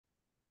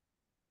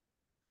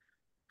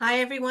Hi,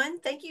 everyone.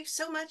 Thank you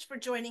so much for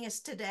joining us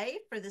today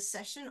for this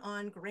session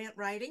on grant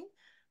writing.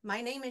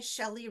 My name is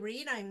Shelley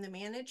Reed. I'm the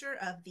manager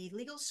of the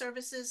Legal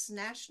Services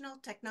National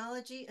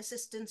Technology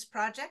Assistance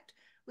Project.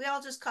 We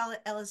all just call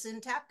it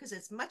LSNTAP because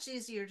it's much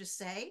easier to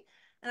say.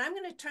 And I'm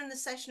going to turn the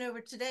session over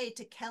today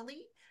to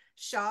Kelly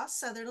Shaw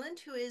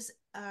Sutherland, who is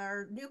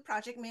our new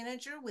project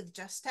manager with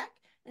Just Tech,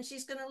 and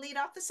she's going to lead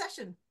off the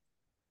session.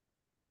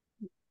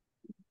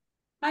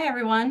 Hi,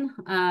 everyone.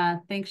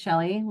 Thanks,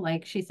 Shelley.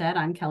 Like she said,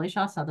 I'm Kelly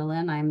Shaw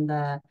Sutherland. I'm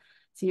the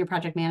Senior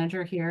Project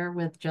Manager here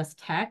with Just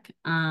Tech.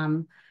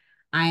 I'm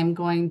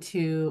going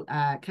to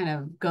kind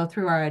of go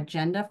through our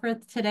agenda for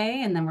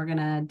today, and then we're going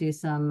to do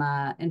some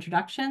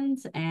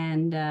introductions,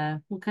 and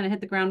we'll kind of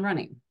hit the ground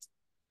running.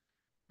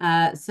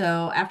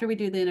 So after we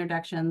do the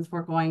introductions,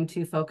 we're going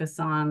to focus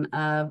on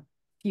a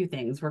few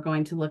things. We're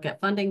going to look at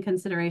funding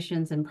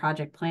considerations and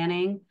project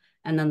planning,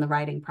 and then the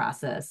writing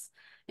process.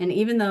 And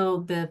even though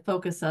the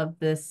focus of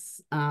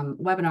this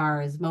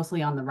webinar is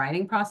mostly on the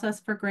writing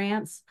process for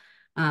grants,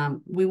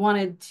 we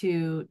wanted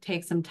to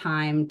take some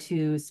time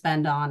to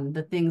spend on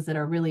the things that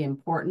are really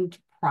important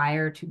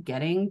prior to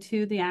getting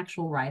to the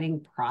actual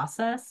writing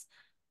process.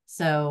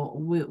 So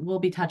we'll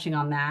be touching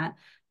on that.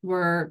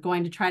 We're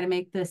going to try to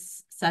make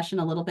this session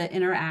a little bit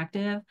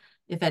interactive.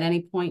 If at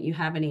any point you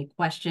have any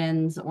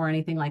questions or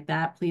anything like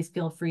that, please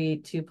feel free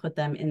to put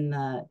them in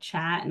the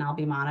chat and I'll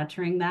be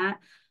monitoring that.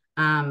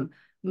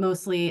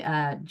 Mostly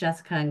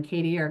Jessica and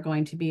Katie are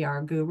going to be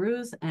our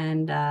gurus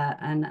and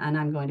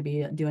I'm going to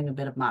be doing a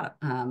bit of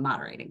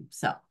moderating.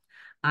 So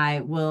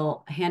I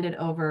will hand it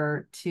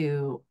over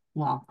to,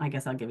 well, I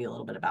guess I'll give you a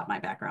little bit about my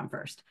background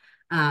first.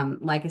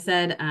 Like I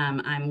said,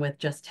 I'm with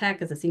Just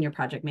Tech as a senior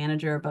project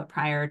manager, but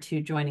prior to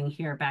joining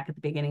here back at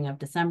the beginning of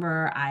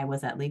December, I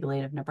was at Legal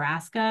Aid of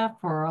Nebraska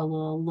for a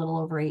little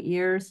over 8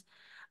 years.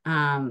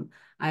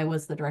 I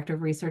was the director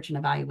of research and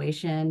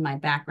evaluation. My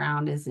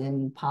background is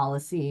in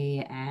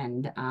policy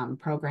and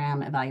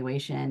program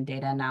evaluation,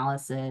 data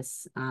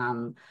analysis,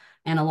 and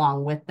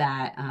along with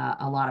that,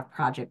 a lot of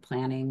project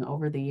planning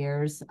over the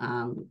years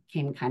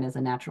came kind of as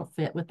a natural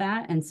fit with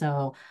that. And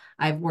so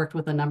I've worked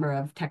with a number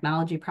of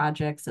technology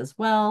projects as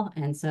well.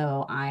 And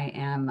so I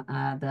am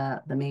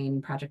the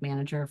main project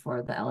manager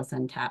for the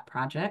LSNTAP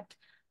project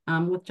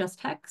with Just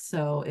Tech.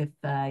 So if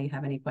you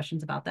have any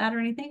questions about that or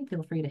anything,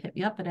 feel free to hit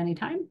me up at any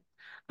time.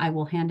 I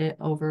will hand it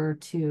over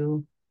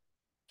to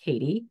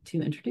Katie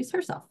to introduce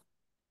herself.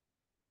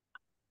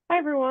 Hi,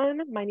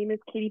 everyone. My name is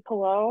Katie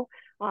Pillow,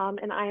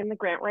 and I am the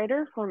grant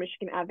writer for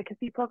Michigan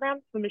Advocacy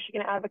Program. The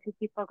Michigan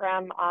Advocacy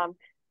Program,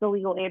 the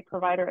legal aid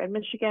provider in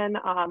Michigan.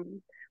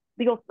 LSNTAP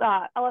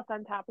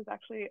is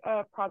actually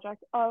a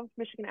project of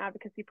Michigan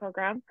Advocacy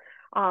Program,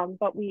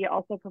 but we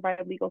also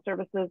provide legal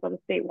services at a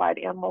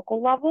statewide and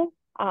local level.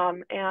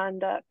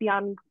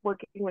 Beyond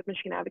working with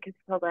Michigan Advocacy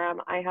Program,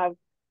 I have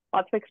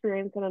lots of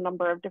experience in a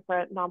number of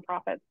different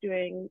nonprofits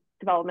doing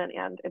development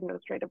and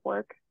administrative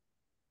work.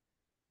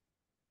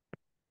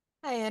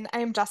 Hi, and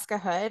I'm Jessica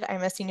Hood.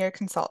 I'm a senior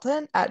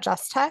consultant at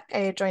Just Tech.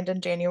 I joined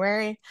in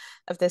January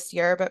of this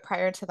year, but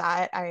prior to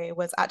that, I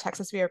was at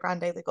Texas Rio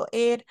Grande Legal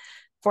Aid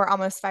for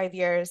almost 5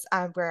 years,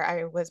 where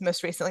I was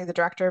most recently the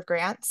director of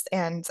grants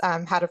and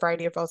had a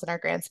variety of roles in our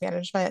grants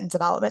management and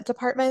development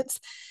departments.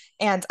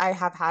 And I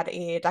have had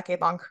a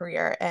decade-long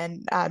career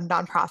in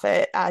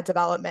nonprofit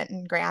development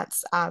and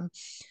grants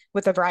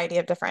with a variety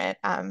of different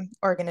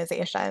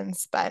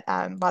organizations, but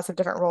lots of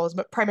different roles,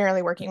 but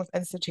primarily working with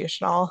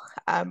institutional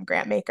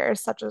grant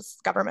makers such as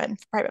government,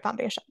 private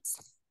foundations.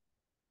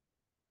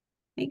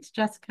 Thanks,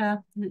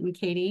 Jessica and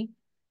Katie.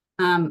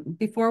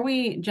 Before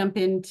we jump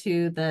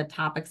into the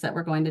topics that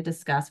we're going to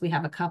discuss, we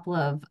have a couple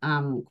of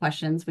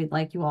questions we'd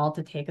like you all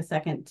to take a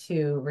second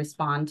to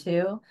respond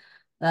to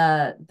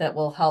that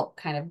will help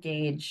kind of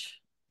gauge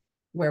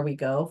where we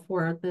go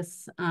for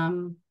this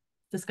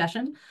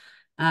discussion.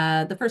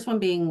 The first one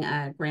being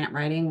grant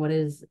writing.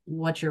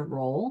 What's your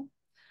role?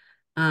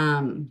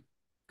 Go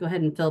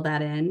ahead and fill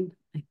that in.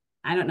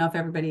 I don't know if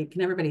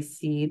can everybody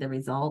see the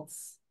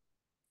results?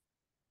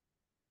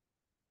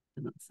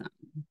 Doesn't sound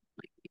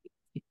like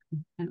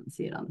I don't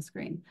see it on the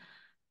screen.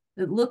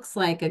 It looks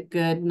like a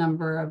good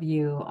number of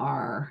you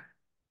are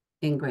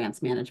in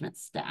grants management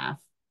staff.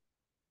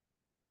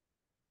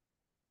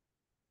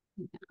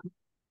 Yeah.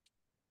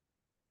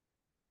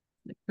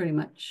 Pretty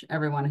much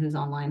everyone who's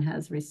online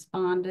has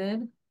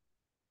responded.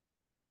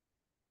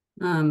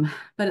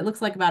 But it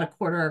looks like about a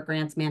quarter are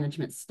grants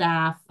management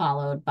staff,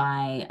 followed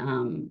by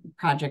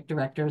project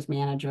directors,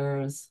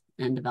 managers,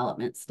 and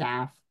development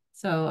staff.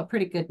 So a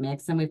pretty good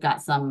mix. And we've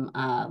got some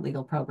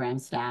legal program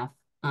staff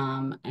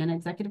and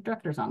executive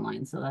directors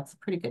online. So that's a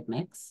pretty good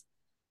mix.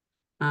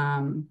 We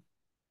can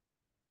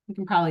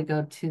probably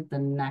go to the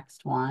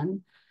next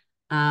one.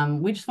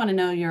 We just want to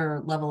know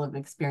your level of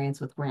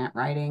experience with grant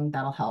writing.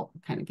 That'll help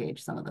kind of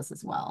gauge some of this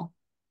as well.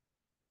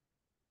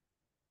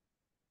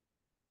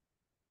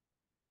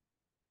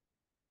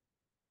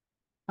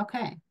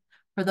 Okay.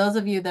 For those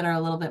of you that are a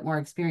little bit more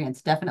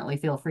experienced, definitely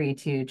feel free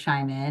to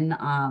chime in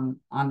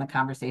on the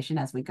conversation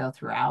as we go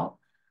throughout.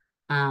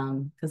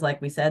 Because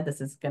like we said,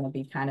 this is going to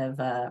be kind of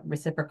a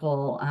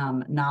reciprocal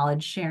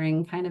knowledge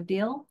sharing kind of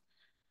deal.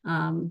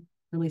 At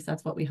least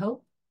that's what we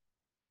hope.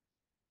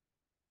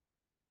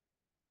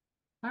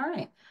 All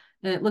right.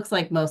 And it looks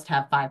like most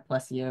have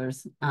 5+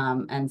 years.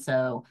 And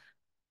so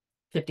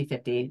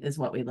 50-50 is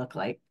what we look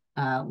like.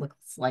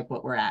 Looks like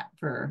what we're at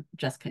for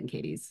Jessica and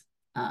Katie's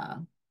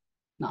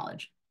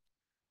knowledge.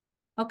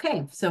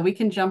 Okay, so we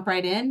can jump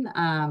right in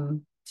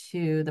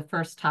to the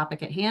first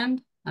topic at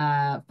hand,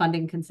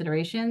 funding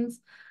considerations.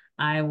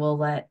 I will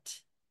let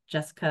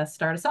Jessica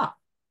start us off.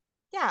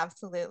 Yeah,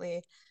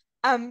 absolutely.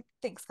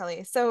 Thanks,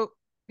 Kelly. So,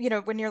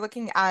 when you're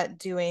looking at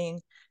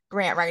doing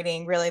grant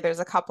writing, really there's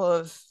a couple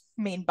of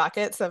main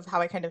buckets of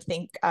how I kind of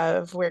think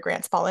of where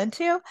grants fall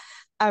into.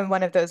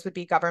 One of those would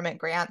be government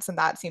grants, and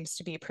that seems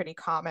to be pretty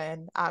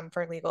common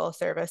for legal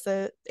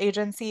services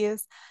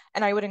agencies.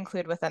 And I would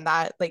include within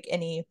that, like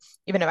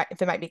even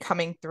if it might be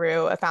coming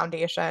through a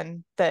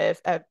foundation, that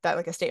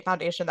like a state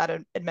foundation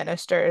that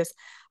administers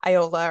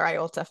IOLA or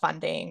IOLTA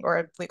funding, or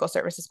a legal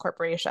services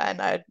corporation,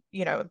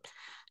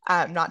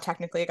 not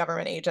technically a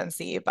government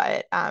agency,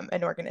 but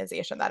an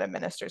organization that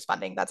administers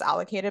funding that's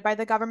allocated by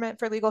the government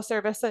for legal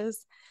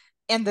services.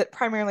 And that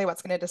primarily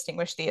what's going to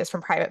distinguish these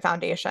from private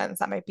foundations,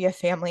 that might be a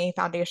family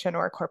foundation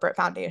or a corporate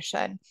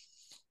foundation,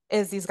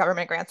 is these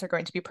government grants are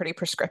going to be pretty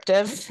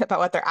prescriptive about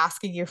what they're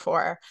asking you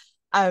for.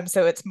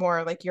 So it's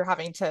more like you're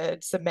having to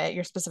submit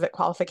your specific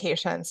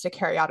qualifications to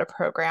carry out a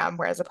program,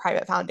 whereas a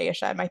private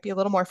foundation might be a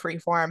little more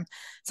freeform,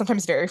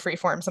 sometimes very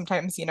freeform,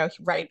 sometimes,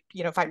 write,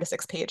 5 to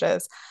 6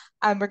 pages.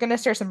 We're going to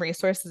share some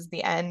resources at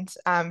the end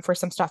for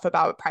some stuff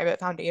about private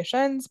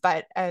foundations,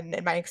 and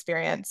in my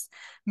experience,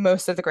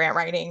 most of the grant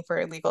writing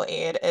for legal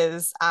aid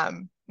is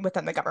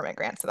within the government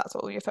grant. So that's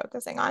what we'll be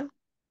focusing on.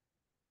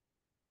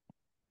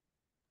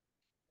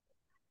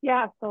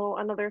 Yeah, so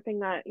another thing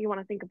that you want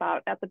to think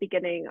about at the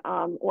beginning,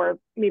 or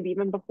maybe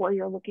even before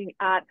you're looking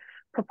at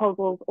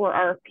proposals or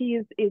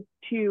RFPs, is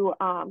to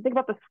think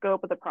about the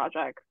scope of the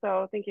project.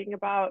 So thinking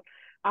about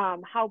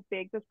how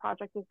big this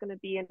project is going to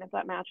be, and if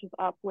that matches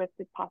up with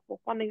the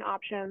possible funding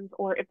options,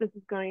 or if this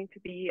is going to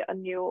be a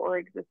new or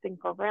existing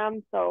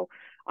program. So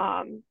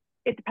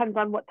it depends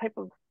on what type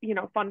of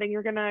funding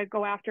you're going to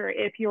go after.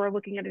 If you're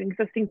looking at an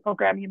existing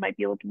program, you might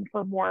be looking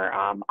for more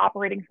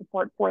operating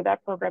support for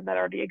that program that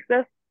already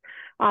exists.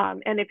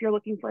 And if you're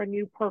looking for a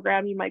new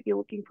program, you might be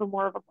looking for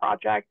more of a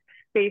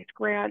project-based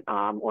grant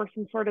or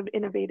some sort of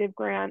innovative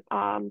grant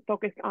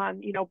focused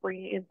on,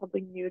 bringing in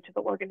something new to the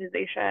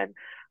organization.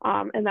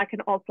 And that can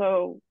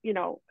also,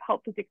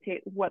 help to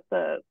dictate what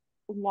the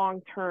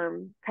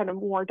long-term, kind of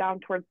more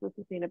down towards the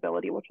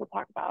sustainability, which we'll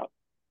talk about.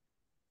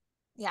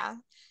 Yeah.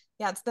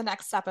 Yeah, it's the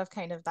next step of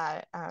kind of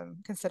that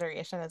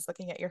consideration is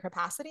looking at your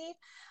capacity.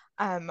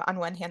 On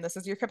one hand, this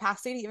is your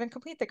capacity to even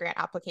complete the grant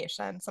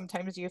application.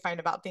 Sometimes you find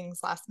about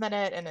things last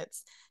minute, and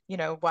it's,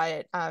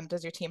 what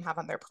does your team have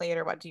on their plate,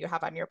 or what do you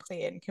have on your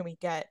plate? And can we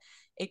get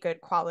a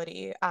good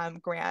quality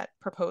grant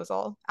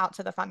proposal out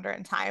to the funder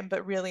in time?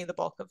 But really the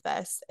bulk of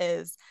this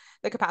is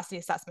the capacity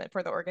assessment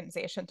for the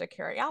organization to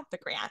carry out the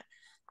grant.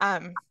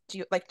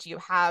 Do you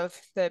have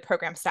the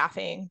program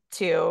staffing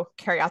to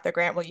carry out the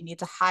grant? Will you need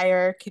to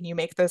hire? Can you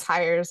make those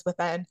hires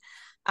within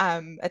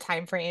a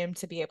time frame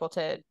to be able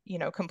to,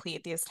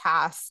 complete these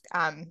tasks?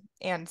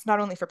 And not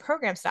only for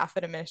program staff,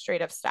 but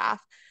administrative staff,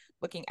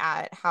 looking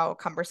at how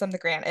cumbersome the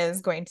grant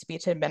is going to be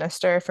to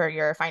administer for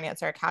your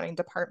finance or accounting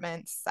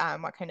departments,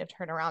 what kind of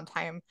turnaround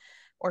time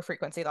or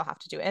frequency they'll have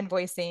to do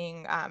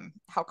invoicing,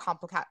 how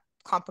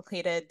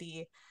complicated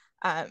the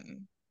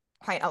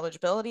client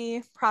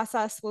eligibility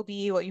process will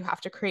be. Will you have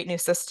to create new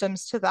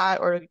systems to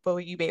that, or will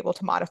you be able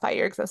to modify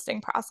your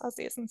existing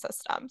processes and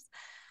systems?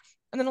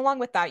 And then along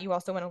with that, you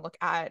also want to look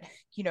at,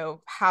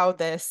 how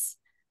this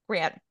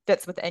grant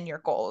fits within your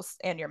goals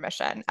and your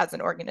mission as an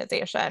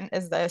organization.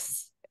 Is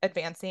this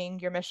advancing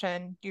your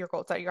mission, your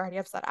goals that you already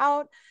have set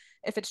out?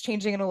 If it's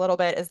changing it a little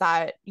bit, is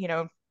that,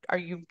 are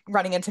you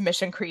running into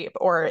mission creep,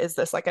 or is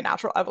this like a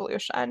natural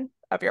evolution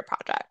of your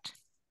project?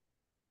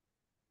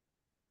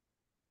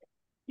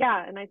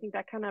 Yeah, and I think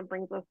that kind of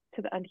brings us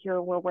to the end here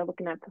where we're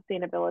looking at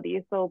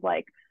sustainability. So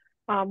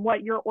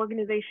what your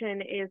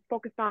organization is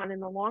focused on in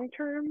the long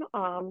term,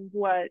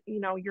 what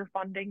your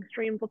funding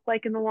streams look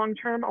like in the long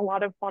term. A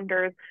lot of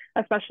funders,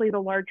 especially the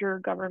larger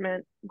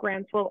government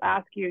grants, will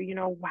ask you,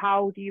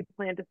 how do you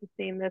plan to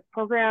sustain this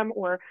program,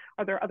 or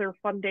are there other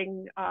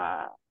funding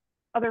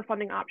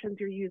options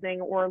you're using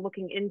or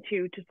looking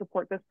into to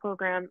support this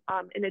program,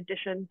 in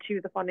addition to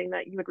the funding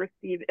that you would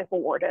receive if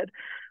awarded.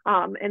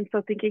 And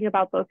so thinking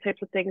about those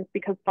types of things,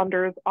 because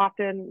funders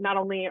often, not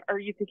only are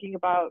you thinking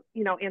about,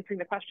 answering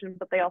the question,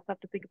 but they also have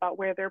to think about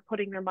where they're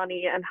putting their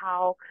money and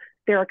how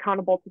they're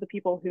accountable to the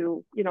people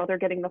who, they're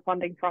getting the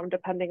funding from,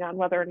 depending on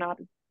whether or not,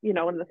 in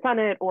the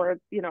Senate or,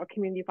 a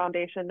community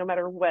foundation. No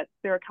matter what,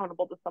 they're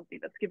accountable to somebody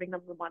that's giving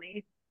them the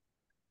money.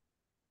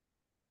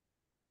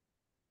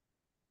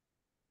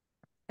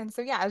 And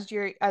so, yeah,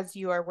 as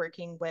you are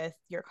working with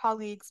your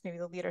colleagues, maybe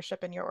the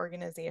leadership in your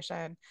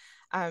organization,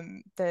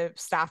 the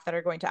staff that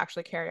are going to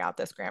actually carry out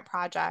this grant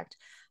project,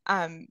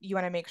 you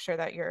want to make sure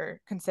that you're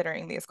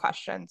considering these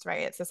questions,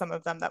 right? So some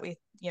of them that we,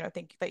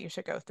 think that you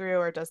should go through,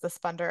 or does this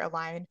funder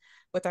align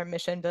with our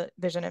mission,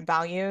 vision, and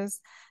values?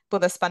 Will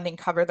this funding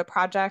cover the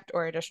project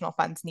or additional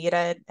funds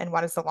needed? And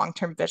what is the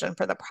long-term vision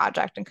for the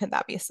project, and could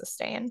that be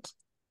sustained?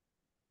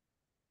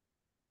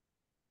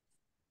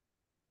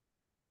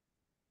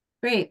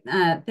 Great.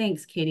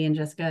 Thanks, Katie and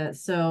Jessica.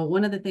 So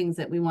one of the things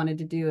that we wanted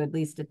to do, at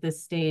least at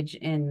this stage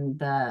in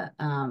the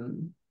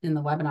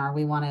webinar,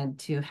 we wanted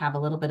to have a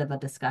little bit of a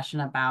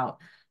discussion about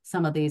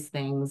some of these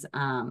things.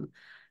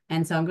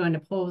 And so I'm going to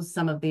pose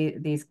some of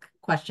these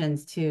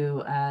questions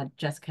to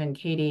Jessica and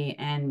Katie.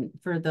 And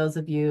for those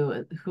of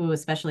you who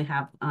especially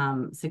have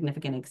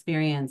significant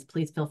experience,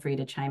 please feel free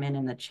to chime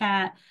in the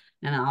chat,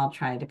 and I'll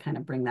try to kind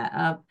of bring that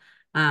up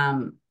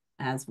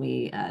as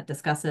we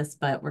discuss this,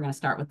 but we're going to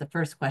start with the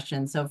first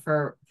question. So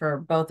for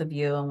both of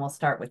you, and we'll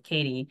start with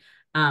Katie,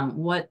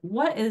 what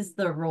is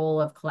the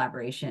role of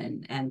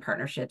collaboration and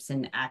partnerships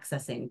in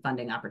accessing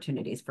funding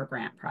opportunities for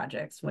grant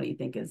projects? What do you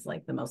think is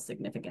like the most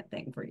significant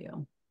thing for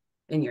you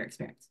in your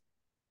experience?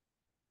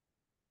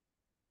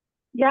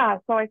 Yeah,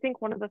 so I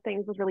think one of the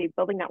things is really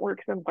building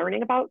networks and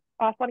learning about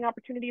funding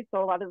opportunities.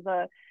 So a lot of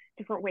the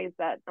different ways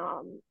that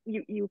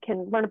you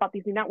can learn about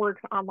these new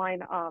networks online,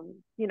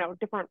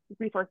 different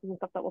resources and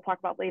stuff that we'll talk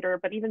about later,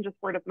 but even just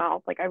word of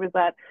mouth. Like I was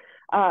at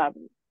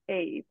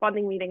a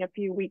funding meeting a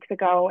few weeks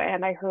ago,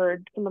 and I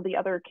heard some of the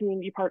other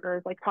community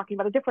partners like talking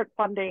about a different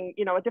funding,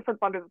 a different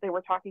funder that they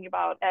were talking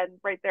about. And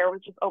right there was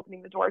just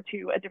opening the door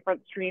to a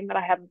different stream that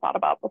I hadn't thought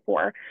about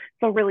before.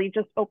 So really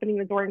just opening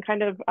the door and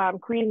kind of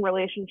creating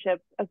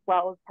relationships as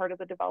well as part of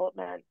the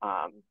development,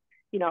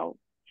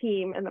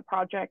 team and the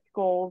project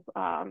goals.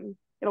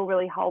 It'll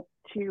really help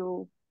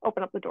to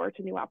open up the door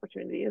to new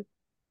opportunities.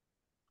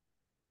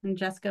 And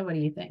Jessica, what do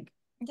you think?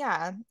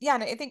 Yeah.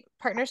 And I think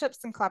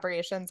partnerships and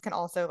collaborations can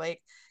also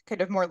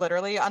kind of more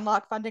literally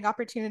unlock funding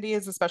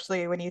opportunities,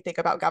 especially when you think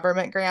about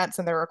government grants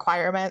and their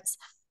requirements.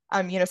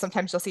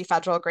 Sometimes you'll see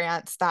federal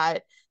grants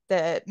that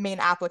the main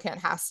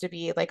applicant has to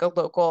be like a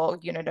local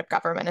unit of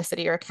government, a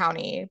city or a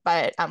county,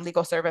 but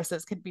legal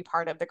services could be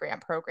part of the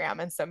grant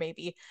program. And so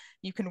maybe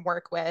you can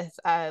work with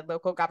a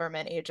local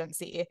government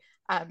agency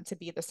to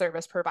be the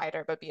service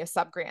provider, but be a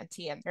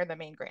sub-grantee and they're the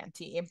main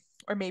grantee.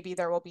 Or maybe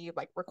there will be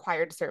like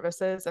required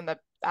services in the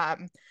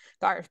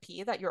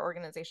RFP that your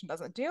organization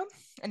doesn't do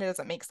and it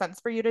doesn't make sense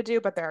for you to do,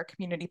 but there are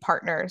community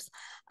partners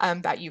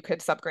that you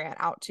could sub-grant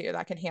out to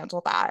that can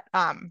handle that.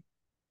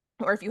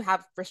 Or if you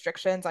have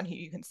restrictions on who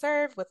you can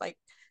serve with like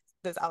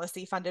those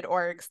LSC funded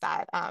orgs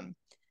that,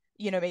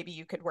 maybe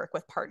you could work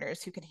with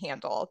partners who can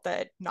handle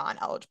the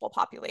non-eligible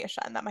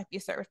population that might be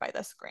served by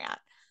this grant.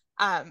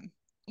 And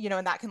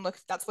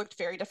that's looked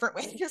very different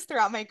ways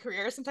throughout my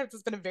career. Sometimes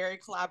it's been a very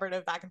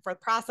collaborative back and forth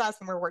process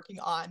when we're working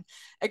on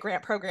a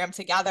grant program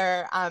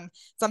together.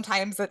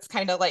 Sometimes it's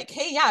kind of like,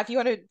 hey, yeah, if you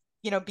want to,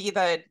 be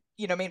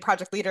the main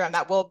project leader on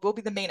that, we'll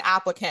be the main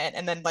applicant,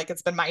 and then like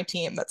it's been my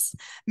team that's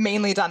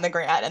mainly done the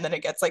grant, and then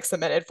it gets like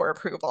submitted for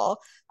approval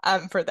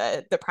for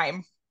the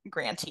prime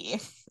grantee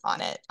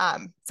on it.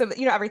 So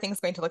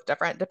everything's going to look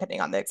different depending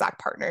on the exact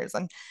partners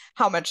and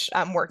how much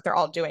work they're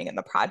all doing in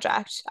the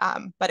project,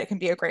 but it can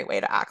be a great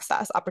way to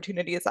access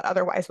opportunities that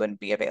otherwise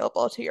wouldn't be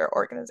available to your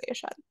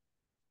organization.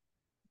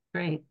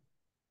 Great.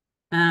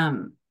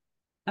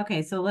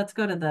 Okay, so let's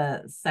go to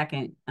the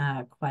second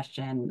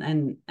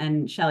question.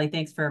 And Shelley,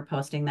 thanks for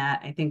posting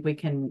that. I think we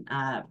can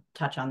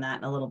touch on that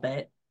in a little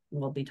bit.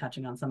 We'll be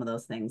touching on some of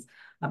those things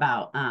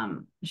about,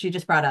 she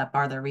just brought up,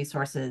 are there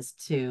resources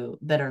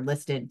that are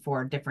listed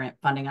for different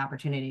funding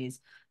opportunities,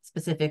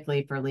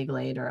 specifically for legal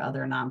aid or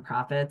other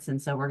nonprofits?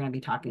 And so we're going to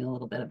be talking a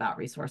little bit about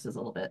resources a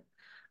little bit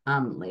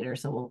later.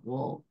 So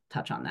we'll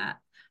touch on that.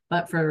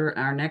 But for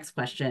our next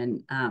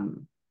question,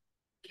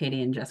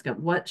 Katie and Jessica,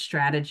 what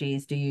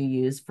strategies do you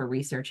use for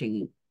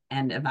researching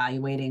and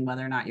evaluating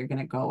whether or not you're going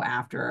to go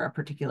after a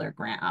particular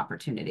grant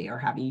opportunity, or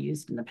have you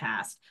used in the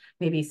past?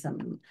 Maybe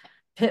some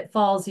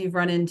pitfalls you've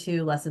run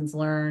into, lessons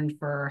learned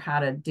for how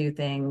to do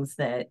things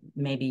that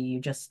maybe you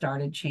just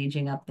started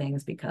changing up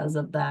things because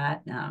of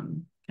that.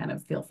 Kind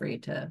of feel free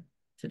to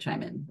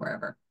chime in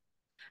wherever.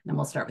 And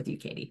we'll start with you,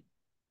 Katie.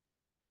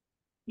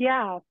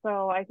 Yeah,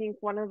 so I think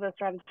one of the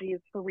strategies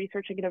for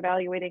researching and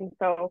evaluating,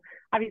 so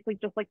obviously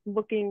just like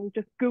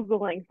just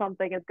Googling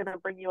something is going to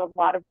bring you a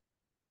lot of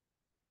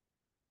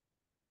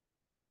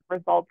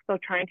results. So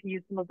trying to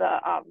use some of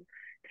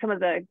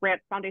the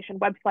Grant Foundation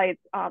websites.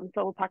 So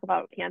we'll talk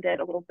about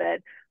Candid a little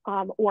bit,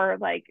 or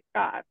like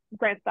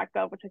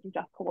grants.gov, which I think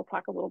Jessica will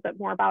talk a little bit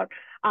more about.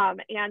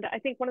 And I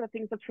think one of the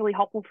things that's really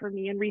helpful for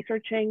me in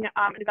researching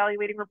and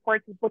evaluating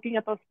reports is looking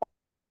at those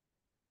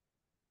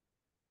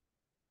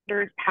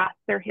past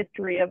their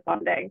history of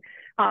funding.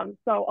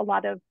 So a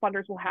lot of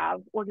funders will have,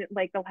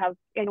 they'll have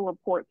annual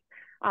reports.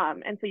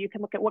 And so you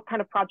can look at what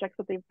kind of projects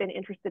that they've been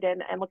interested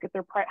in and look at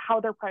how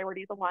their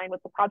priorities align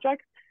with the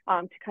project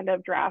to kind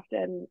of draft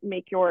and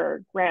make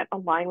your grant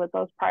align with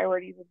those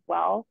priorities as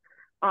well.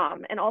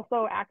 And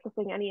also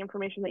accessing any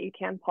information that you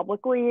can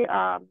publicly,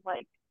 around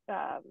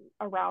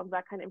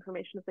that kind of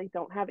information if they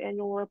don't have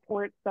annual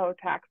reports. So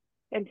tax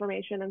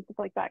information and stuff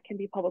like that can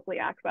be publicly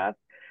accessed.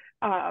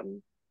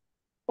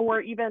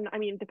 Or even, I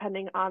mean,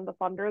 depending on the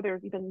funder,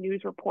 there's even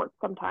news reports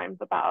sometimes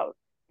about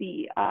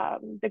the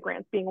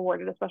grants being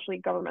awarded, especially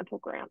governmental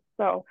grants.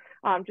 So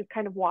just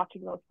kind of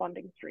watching those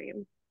funding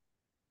streams.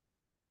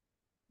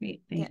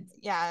 Great, thanks.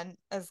 Yeah, and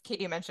as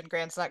Katie mentioned,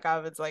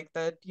 grants.gov is like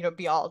the,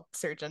 be all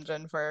search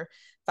engine for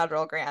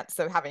federal grants.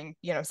 So having,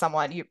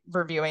 someone you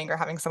reviewing or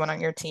having someone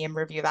on your team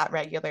review that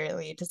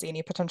regularly to see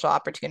any potential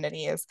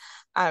opportunities.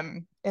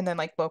 And then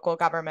like local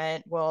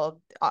government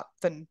will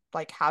often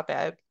like have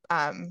a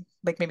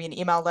like maybe an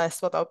email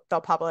list where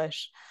they'll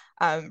publish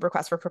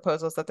requests for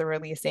proposals that they're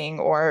releasing,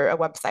 or a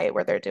website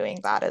where they're doing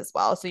that as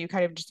well. So you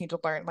kind of just need to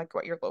learn like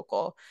what your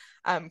local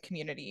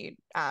community,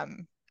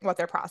 what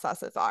their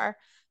processes are.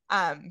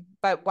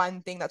 But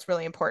one thing that's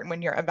really important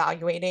when you're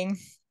evaluating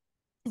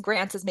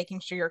grants is making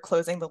sure you're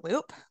closing the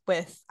loop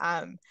with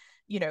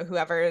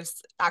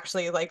whoever's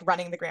actually like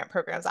running the grant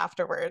programs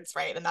afterwards,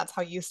 right? And that's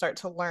how you start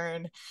to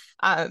learn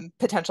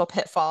potential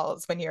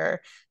pitfalls when you're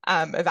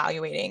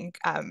evaluating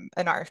an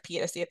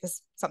RFP to see if this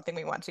is something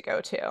we want to go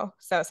to.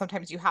 So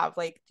sometimes you have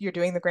like, you're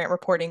doing the grant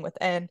reporting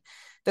within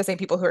the same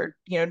people who are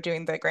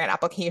doing the grant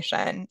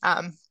application.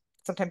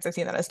 Sometimes I've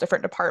seen that as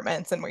different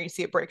departments, and where you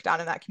see a breakdown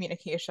in that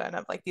communication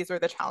of like, these were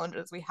the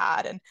challenges we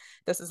had, and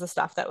this is the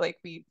stuff that like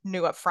we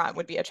knew up front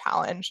would be a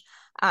challenge.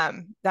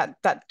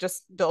 That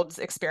just builds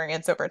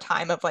experience over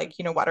time of like,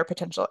 what are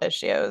potential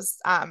issues.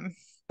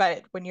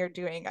 But when you're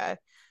doing a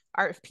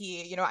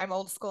RFP, I'm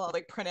old school, I'll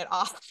like print it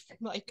off,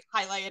 like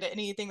highlight it,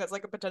 anything that's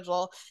like a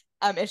potential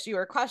issue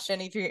or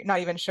question. If you're not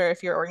even sure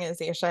if your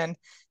organization,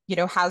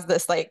 has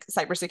this like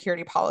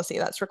cybersecurity policy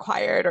that's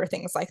required or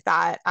things like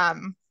that.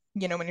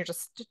 When you're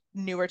just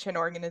newer to an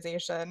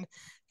organization,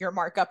 your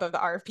markup of the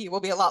RFP will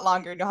be a lot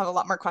longer and you'll have a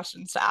lot more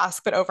questions to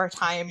ask. But over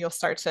time, you'll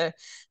start to,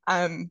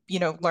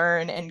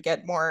 learn and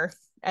get more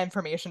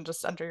information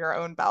just under your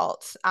own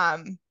belt.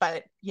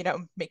 But,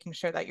 making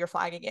sure that you're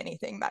flagging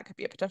anything that could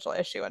be a potential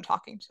issue and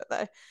talking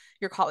to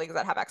your colleagues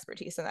that have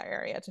expertise in that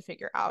area to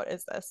figure out,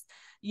 is this,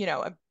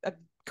 a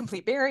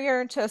complete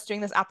barrier to us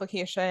doing this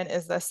application?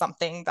 Is this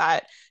something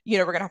that,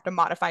 we're going to have to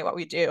modify what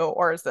we do,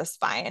 or is this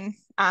fine?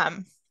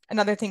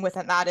 Another thing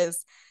within that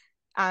is,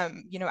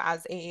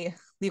 as a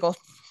legal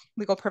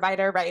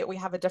provider, right, we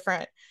have a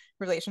different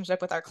relationship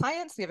with our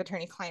clients. We have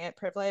attorney-client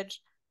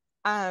privilege,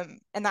 and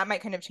that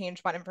might kind of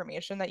change what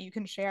information that you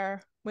can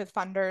share with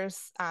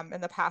funders.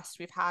 In the past,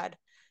 we've had,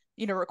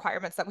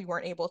 requirements that we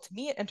weren't able to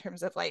meet in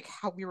terms of like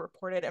how we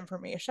reported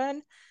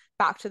information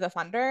back to the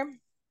funder.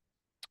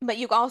 But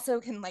you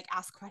also can like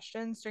ask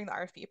questions during the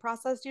RFP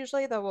process.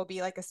 Usually there will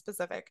be like a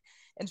specific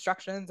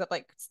instructions of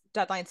like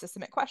deadlines to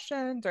submit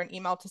questions or an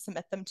email to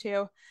submit them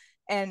to.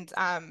 And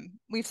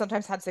we've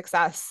sometimes had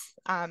success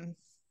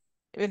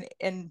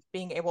in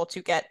being able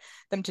to get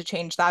them to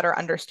change that or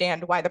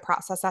understand why the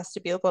process has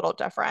to be a little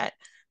different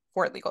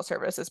for a legal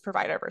services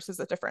provider versus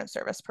a different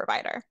service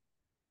provider.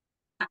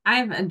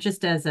 I've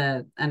just as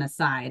an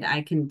aside,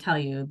 I can tell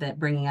you that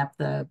bringing up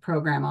the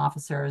program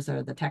officers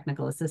or the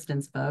technical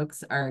assistance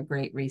folks are a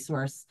great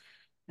resource,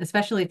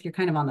 especially if you're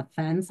kind of on the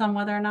fence on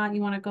whether or not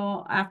you want to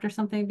go after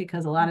something,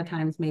 because a lot of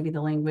times maybe the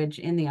language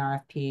in the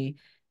RFP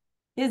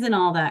isn't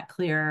all that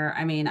clear.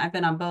 I mean, I've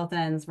been on both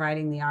ends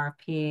writing the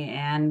RFP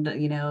and,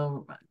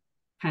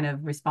 kind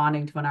of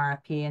responding to an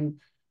RFP, and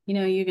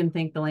you can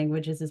think the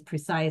language is as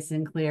precise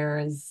and clear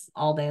as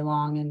all day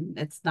long, and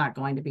it's not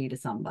going to be to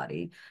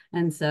somebody.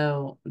 And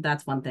so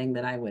that's one thing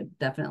that I would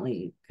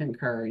definitely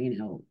concur,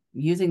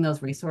 using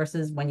those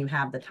resources when you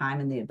have the time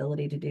and the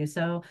ability to do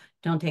so.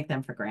 Don't take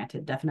them for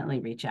granted.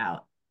 Definitely reach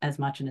out as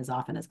much and as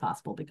often as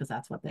possible, because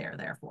that's what they are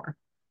there for.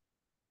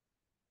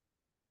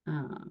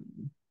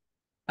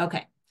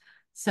 Okay.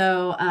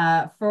 So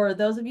for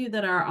those of you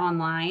that are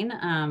online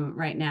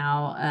right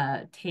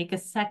now, take a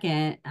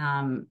second.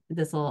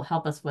 This will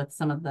help us with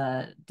some of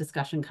the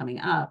discussion coming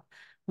up.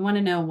 We want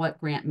to know what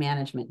grant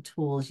management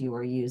tools you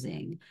are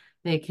using.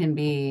 They can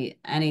be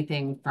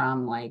anything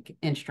from like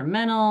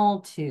instrumental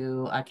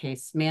to a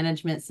case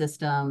management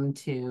system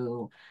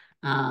to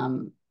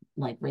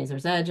like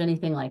Razor's Edge,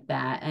 anything like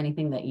that,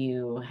 anything that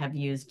you have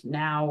used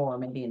now or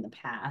maybe in the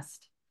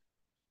past.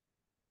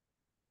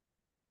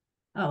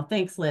 Oh,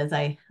 thanks, Liz.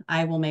 I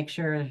will make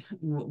sure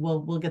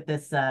we'll get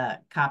this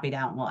copied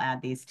out, and we'll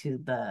add these to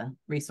the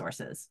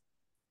resources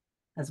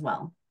as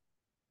well.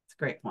 It's a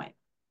great point.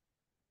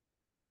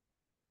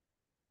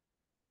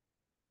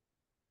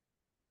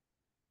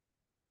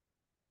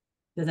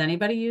 Does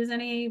anybody use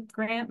any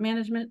grant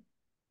management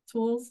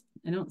tools?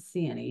 I don't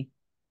see any.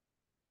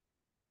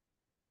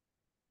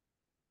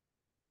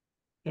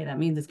 Okay, that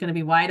means it's going to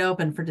be wide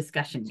open for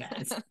discussion,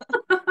 guys.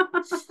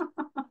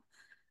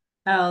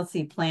 Oh, let's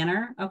see,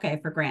 planner. Okay,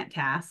 for grant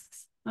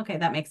tasks. Okay,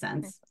 that makes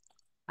sense.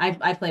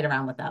 I played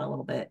around with that a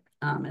little bit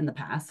in the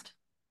past.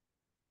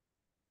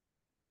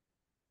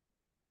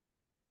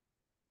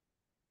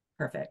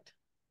 Perfect.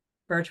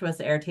 Virtuous,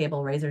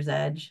 Airtable, Razor's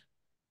Edge.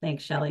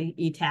 Thanks, Shelley.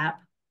 eTap.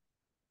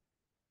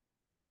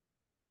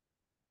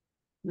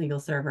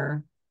 Legal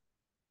Server.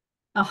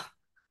 Oh,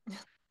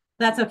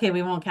 That's okay.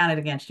 We won't count it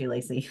against you,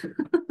 Lacey.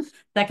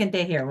 Second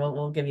day here,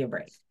 we'll give you a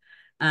break.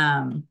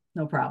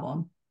 No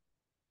problem.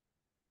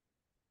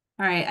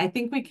 All right, I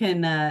think we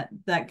can,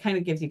 that kind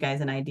of gives you guys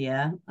an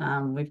idea.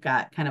 We've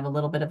got kind of a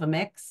little bit of a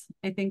mix,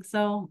 I think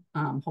so.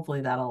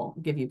 Hopefully that'll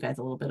give you guys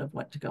a little bit of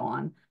what to go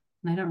on.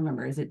 And I don't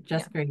remember, is it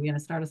Jessica, are you going to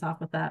start us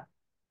off with that?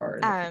 Or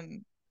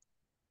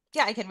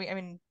yeah, I can, I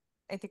mean,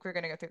 I think we're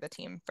going to go through the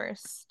team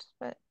first,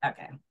 but.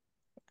 Okay.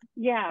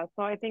 Yeah,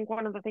 so I think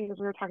one of the things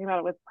we were talking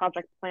about with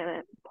project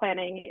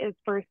planning is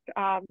first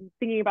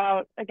thinking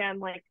about, again,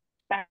 like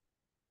that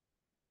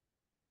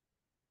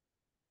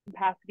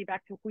capacity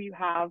back to who you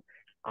have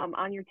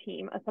on your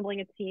team,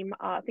 assembling a team,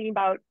 thinking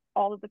about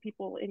all of the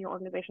people in your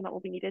organization that will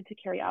be needed to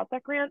carry out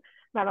that grant,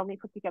 not only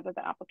put together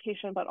the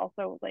application, but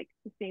also like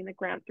sustain the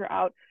grant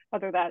throughout,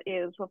 whether that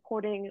is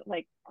reporting,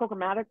 like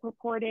programmatic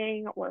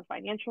reporting or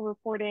financial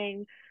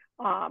reporting,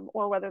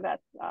 or whether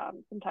that's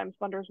sometimes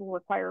funders will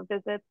require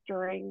visits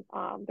during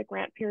the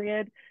grant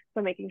period.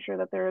 So making sure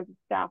that there is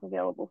staff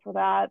available for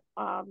that,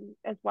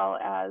 as well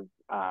as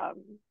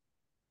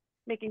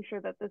making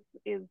sure that this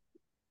is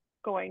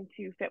going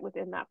to fit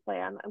within that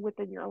plan,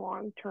 within your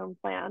long-term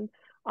plan.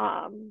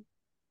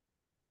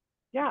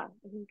 Yeah,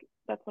 I think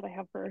that's what I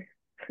have for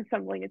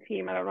assembling a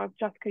team. I don't know if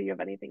Jessica, you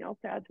have anything else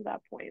to add to that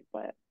point,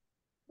 but.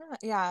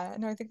 Yeah,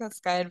 no, I think that's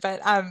good.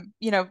 But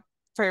you know,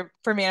 for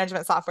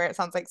management software, it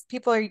sounds like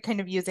people are kind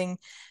of using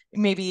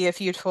maybe a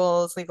few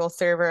tools.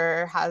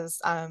 LegalServer has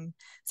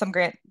some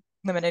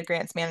limited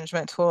grants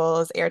management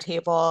tools,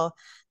 Airtable,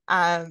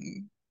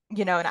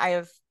 you know, and I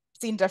have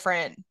seen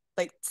different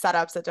like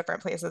setups at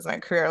different places in my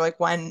career. Like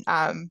one,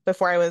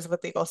 before I was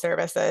with Legal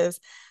Services,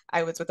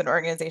 I was with an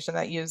organization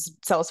that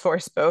used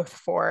Salesforce both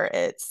for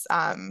its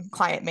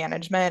client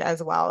management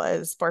as well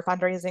as for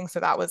fundraising. So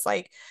that was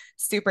like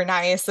super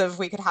nice if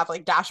we could have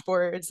like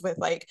dashboards with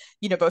like,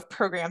 you know, both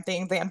program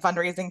things and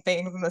fundraising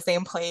things in the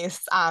same place.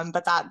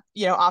 But that,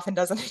 you know, often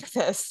doesn't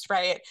exist,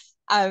 right?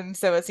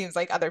 So it seems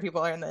like other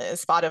people are in the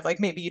spot of like,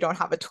 maybe you don't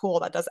have a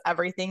tool that does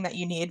everything that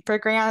you need for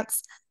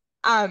grants.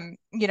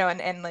 You know,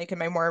 and like in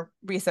my more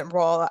recent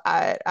role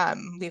at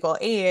Legal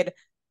Aid,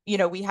 you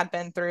know, we had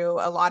been through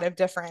a lot of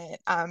different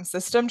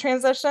system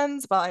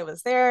transitions while I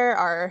was there.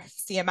 Our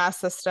CMS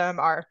system,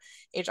 our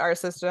HR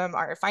system,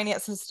 our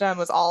finance system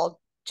was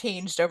all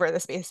changed over the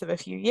space of a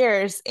few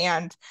years.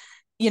 And,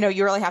 you know,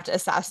 you really have to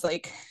assess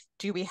like,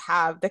 do we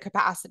have the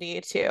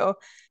capacity to,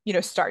 you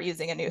know, start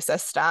using a new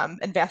system,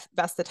 invest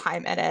the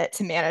time in it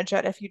to manage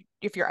it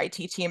if your IT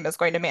team is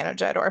going to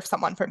manage it, or if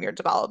someone from your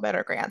development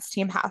or grants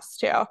team has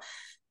to.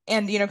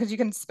 And, you know, because you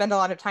can spend a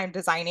lot of time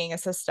designing a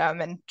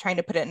system and trying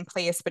to put it in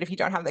place, but if you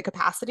don't have the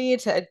capacity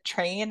to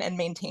train and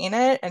maintain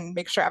it and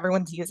make sure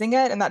everyone's using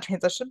it in that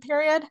transition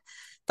period,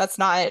 that's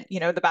not,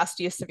 you know, the best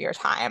use of your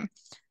time.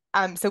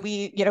 So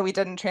we, you know, we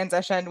didn't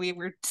transition. We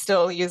were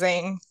still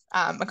using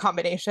a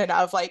combination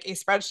of like a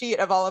spreadsheet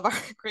of all of our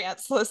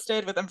grants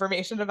listed with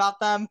information about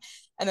them,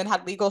 and then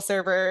had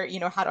LegalServer, you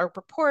know, had our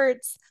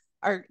reports,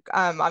 our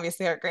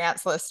obviously our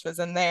grants list was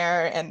in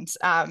there, and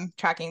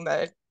tracking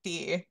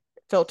the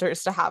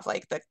filters to have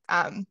like the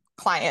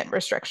client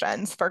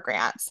restrictions for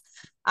grants.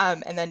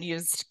 And then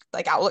used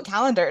like Outlook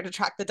Calendar to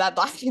track the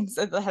deadlines,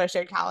 and had a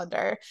shared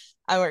calendar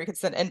where you could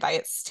send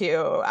invites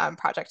to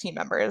project team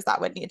members that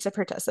would need to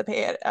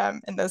participate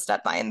in those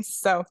deadlines.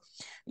 So,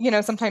 you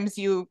know, sometimes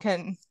you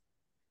can,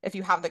 if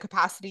you have the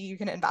capacity, you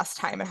can invest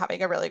time in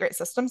having a really great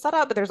system set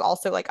up, but there's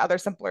also like other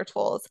simpler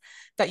tools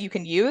that you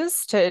can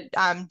use to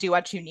do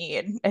what you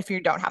need if you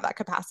don't have that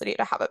capacity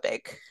to have a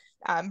big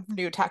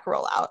new tech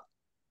rollout.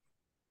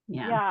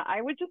 Yeah,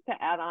 I would just to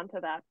add on to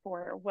that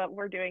for what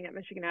we're doing at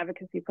Michigan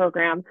Advocacy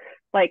Program,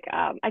 like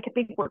I can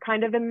think we're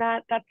kind of in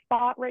that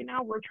spot right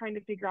now. We're trying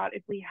to figure out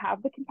if we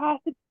have the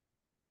capacity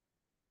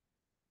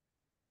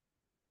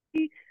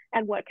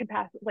and what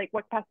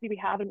capacity we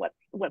have and what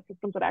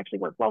systems would actually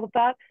work well with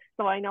that.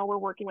 So I know we're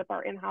working with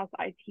our in-house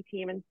IT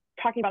team and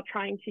talking about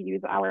trying to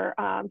use our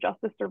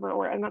Justice Server,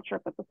 or I'm not sure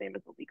if that's the same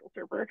as the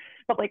LegalServer,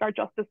 but like our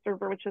Justice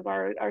Server, which is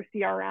our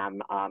CRM,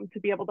 to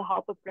be able to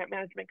help with grant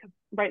management, because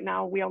right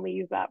now we only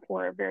use that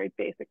for very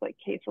basic like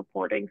case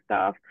reporting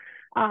stuff.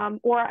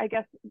 Or I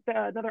guess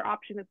another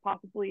option is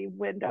possibly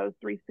Windows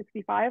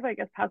 365, I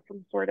guess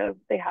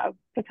they have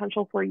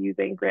potential for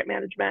using grant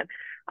management,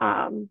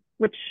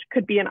 which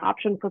could be an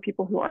option for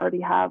people who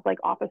already have like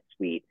Office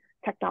Suite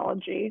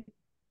technology.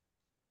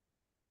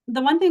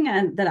 The one thing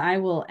that I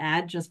will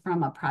add, just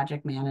from a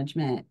project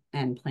management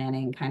and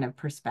planning kind of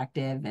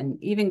perspective,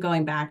 and even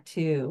going back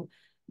to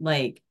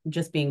like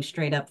just being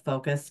straight up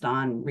focused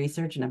on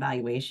research and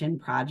evaluation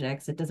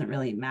projects, it doesn't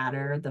really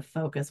matter the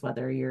focus,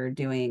 whether you're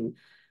doing,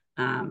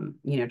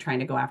 you know, trying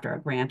to go after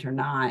a grant or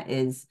not,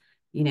 is,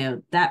 you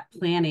know, that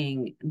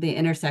planning, the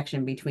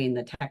intersection between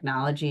the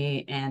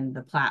technology and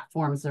the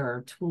platforms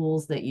or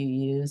tools that you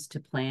use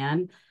to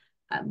plan.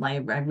 I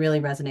really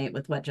resonate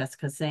with what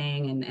Jessica's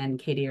saying and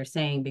Katie are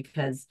saying,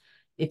 because,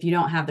 if you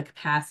don't have the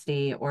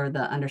capacity or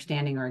the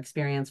understanding or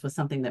experience with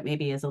something that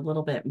maybe is a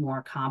little bit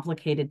more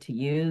complicated to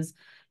use,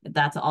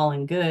 that's all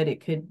in good.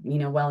 It could,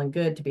 well and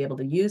good to be able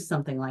to use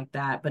something like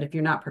that. But if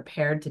you're not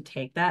prepared to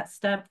take that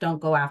step,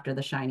 don't go after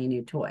the shiny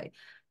new toy.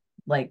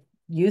 Like,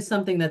 use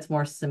something that's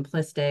more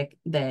simplistic,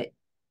 that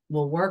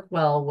will work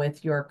well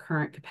with your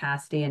current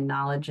capacity and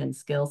knowledge and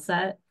skill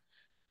set.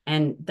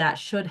 And that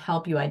should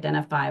help you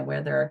identify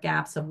where there are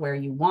gaps of where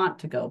you want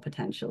to go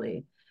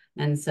potentially.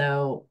 And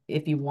so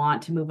if you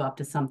want to move up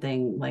to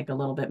something like a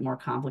little bit more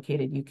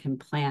complicated, you can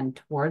plan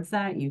towards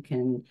that. You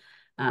can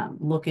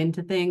look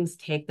into things,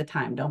 take the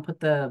time. Don't put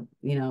the,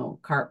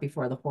 cart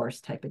before the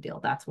horse type of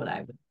deal. That's what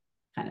I would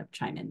kind of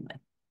chime in with.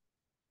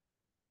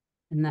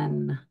 And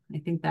then I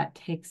think that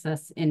takes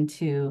us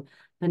into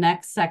the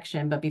next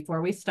section. But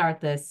before we start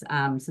this,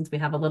 since we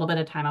have a little bit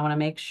of time, I want to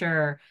make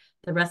sure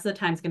the rest of the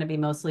time is going to be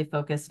mostly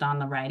focused on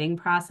the writing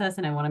process.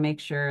 And I want to make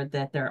sure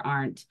that there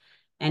aren't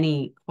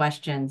any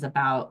questions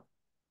about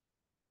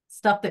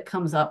stuff that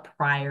comes up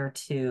prior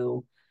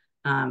to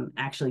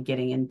actually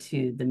getting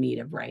into the meat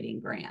of writing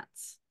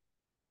grants.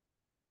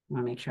 I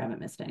want to make sure I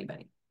haven't missed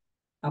anybody.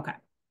 Okay.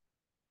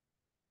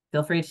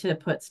 Feel free to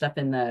put stuff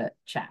in the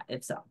chat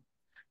if so.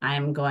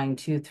 I'm going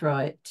to throw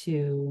it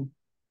to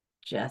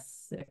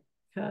Jessica.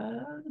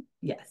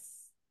 Yes.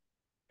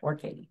 Or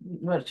Katie,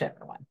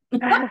 whichever one.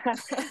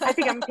 I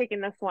think I'm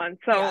taking this one.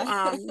 So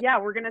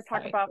yeah, we're going to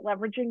talk about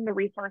leveraging the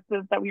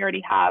resources that we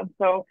already have.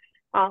 So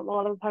a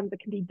lot of the times it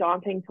can be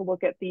daunting to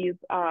look at these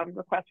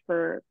requests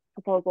for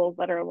proposals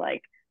that are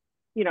like,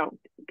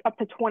 up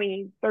to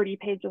 20, 30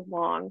 pages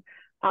long.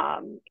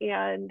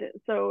 And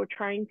so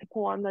trying to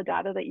pull on the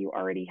data that you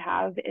already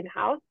have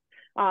in-house.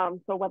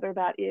 So whether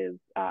that is,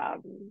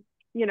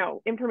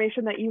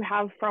 information that you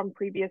have from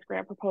previous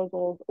grant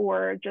proposals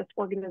or just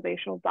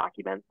organizational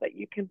documents that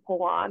you can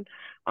pull on.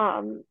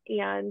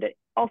 And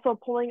also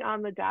pulling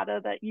on the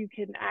data that you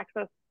can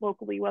access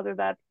locally, whether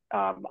that's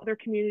other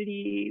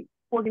community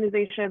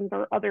organizations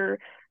or other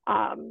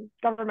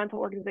governmental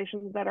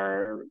organizations that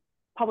are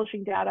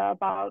publishing data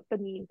about the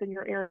needs in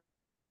your area,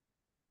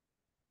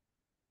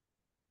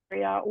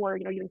 or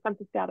using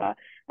census data.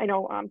 I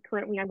know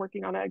currently I'm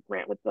working on a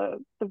grant with the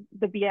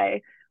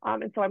VA,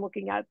 and so I'm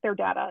looking at their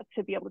data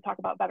to be able to talk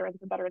about veterans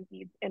and veterans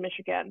needs in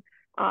Michigan,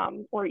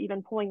 or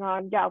even pulling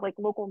on like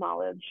local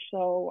knowledge.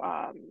 So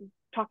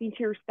talking to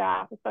your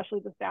staff,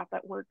 especially the staff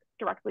that work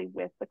directly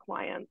with the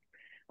clients,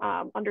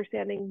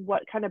 understanding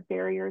what kind of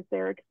barriers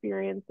they're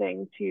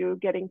experiencing to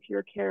getting to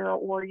your care,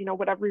 or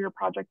whatever your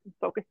project is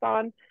focused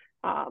on.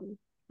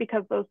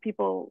 Because those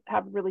people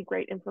have really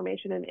great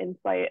information and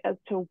insight as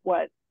to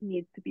what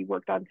needs to be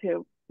worked on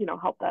to,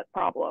 help that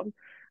problem.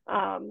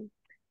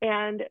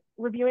 And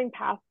reviewing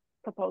past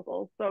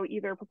proposals. So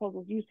either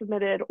proposals you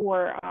submitted,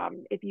 or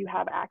if you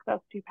have access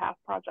to past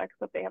projects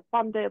that they have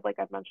funded, like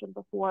I've mentioned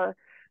before,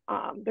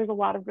 there's a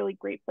lot of really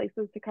great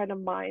places to kind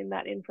of mine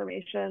that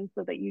information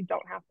so that you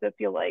don't have to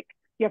feel like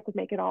you have to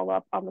make it all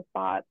up on the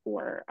spot,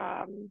 or,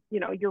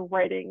 you're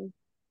writing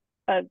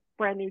a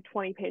brand new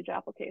 20-page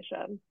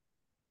application.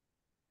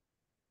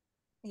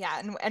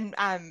 Yeah, and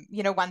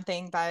one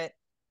thing that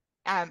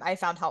I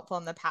found helpful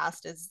in the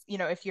past is,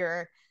 if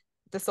you're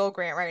the sole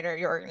grant writer,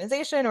 your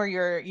organization, or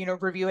you're,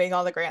 reviewing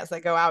all the grants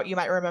that go out, you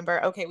might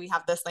remember, okay, we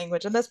have this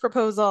language in this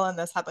proposal, and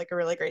this had like a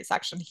really great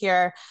section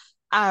here.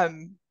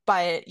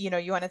 But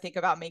you want to think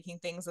about making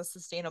things as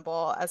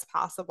sustainable as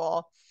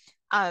possible.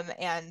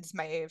 And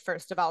my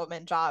first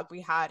development job,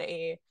 we had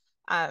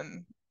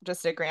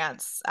just a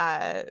grants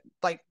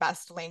like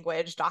best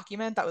language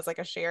document that was like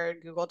a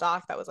shared Google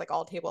Doc that was like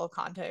all table of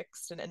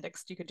context and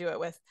indexed. You could do it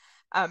with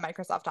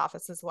Microsoft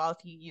Office as well if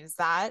you use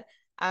that.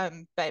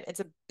 But it's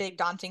a big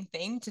daunting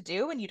thing to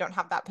do when you don't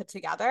have that put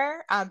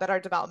together. But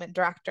our development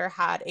director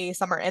had a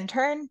summer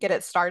intern get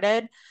it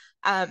started.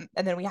 And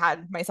then we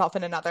had myself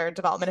and another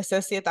development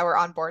associate that were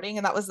onboarding.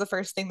 And that was the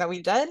first thing that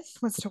we did,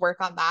 was to work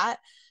on that.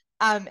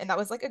 And that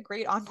was like a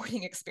great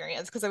onboarding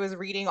experience, because I was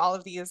reading all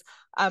of these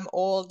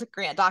old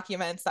grant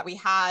documents that we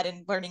had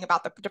and learning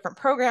about the different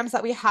programs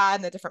that we had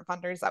and the different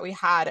funders that we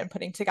had, and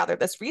putting together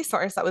this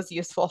resource that was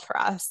useful for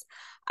us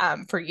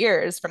for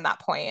years from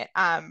that point.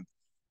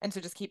 And so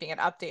just keeping it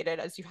updated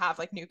as you have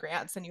like new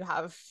grants and you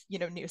have,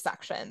 new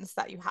sections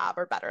that you have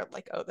are better,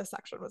 like, oh, this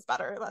section was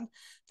better than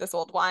this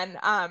old one.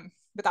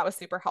 But that was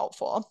super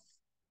helpful.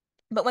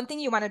 But one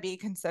thing you want to be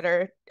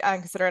considerate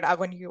of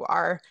when you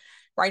are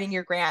writing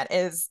your grant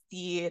is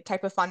the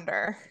type of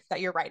funder that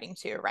you're writing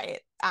to, right?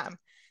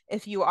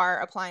 If you are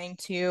applying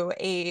to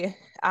a,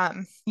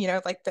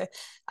 like the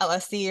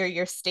LSC or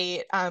your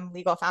state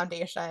legal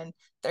foundation,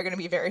 they're going to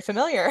be very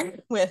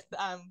familiar with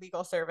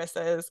legal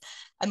services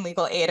and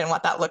legal aid and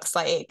what that looks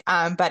like.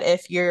 But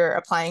if you're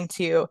applying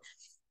to,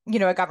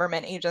 a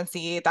government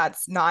agency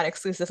that's not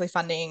exclusively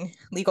funding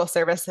legal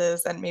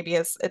services, and maybe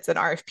it's an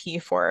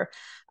RFP for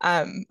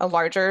a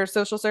larger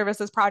social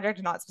services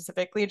project, not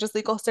specifically just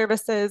legal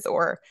services,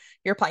 or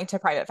you're applying to a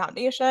private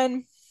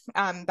foundation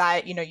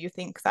that, you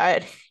think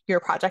that your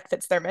project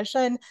fits their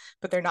mission,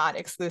 but they're not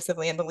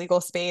exclusively in the legal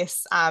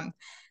space.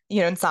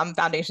 you know, in some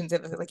foundations,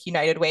 like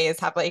United Ways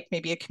have like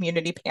maybe a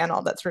community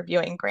panel that's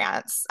reviewing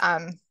grants.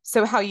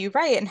 So how you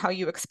write and how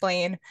you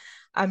explain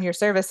your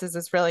services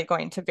is really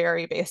going to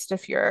vary based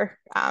if you're,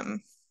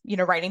 you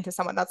know, writing to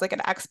someone that's like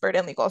an expert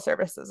in legal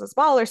services as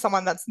well, or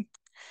someone that's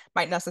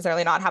might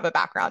necessarily not have a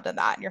background in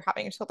that, and you're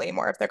having to lay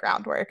more of the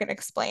groundwork and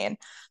explain,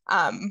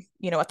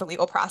 you know, what the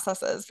legal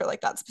process is for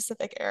like that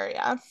specific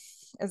area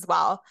as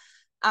well.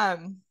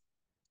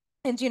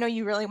 And, you know,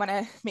 you really want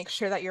to make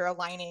sure that you're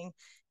aligning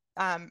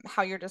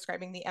how you're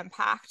describing the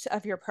impact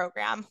of your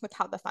program with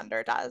how the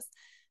funder does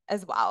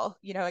as well.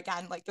 You know,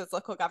 again, like those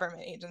local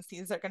government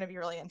agencies are going to be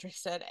really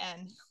interested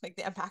in like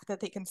the impact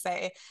that they can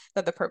say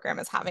that the program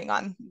is having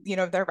on, you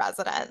know, their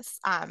residents.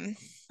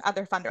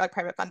 Other funder, like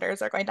private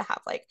funders, are going to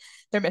have like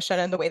their mission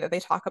and the way that they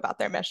talk about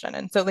their mission.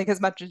 And so like as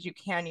much as you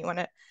can, you want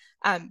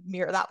to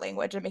mirror that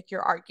language and make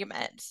your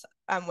argument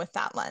with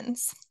that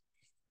lens.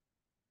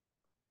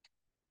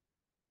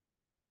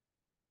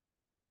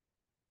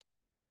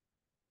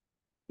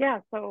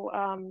 Yeah, so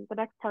the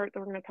next part that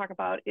we're going to talk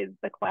about is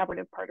the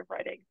collaborative part of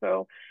writing.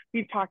 So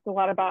we've talked a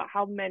lot about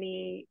how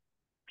many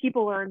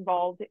people are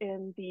involved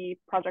in the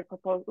project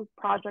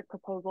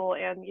proposal,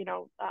 and you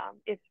know,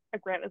 if a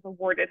grant is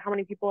awarded, how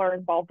many people are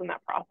involved in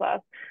that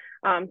process.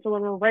 So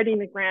when we're writing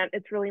the grant,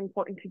 it's really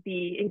important to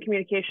be in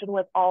communication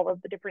with all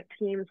of the different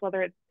teams,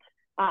 whether it's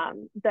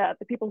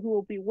the people who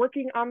will be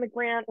working on the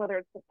grant, whether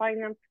it's the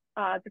finance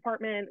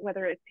department,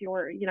 whether it's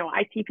your, you know,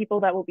 IT people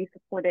that will be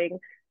supporting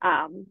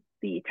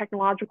the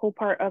technological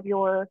part of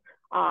your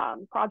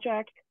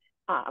project.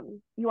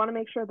 You want to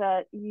make sure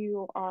that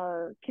you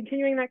are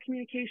continuing that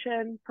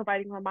communication,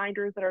 providing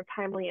reminders that are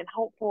timely and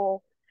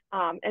helpful,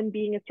 and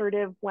being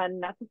assertive when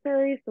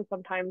necessary. So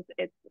sometimes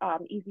it's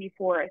easy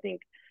for, I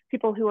think,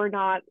 people who are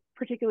not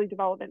particularly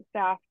development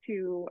staff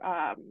to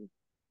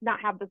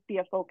not have this be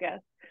a focus.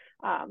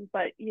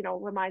 But, you know,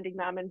 reminding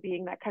them and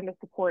being that kind of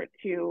support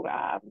to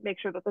make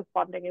sure that this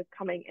funding is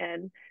coming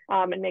in,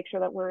 and make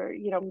sure that we're,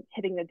 you know,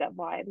 hitting the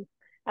deadlines.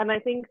 And I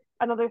think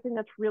another thing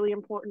that's really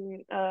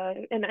important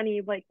in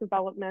any like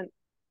development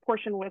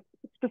portion with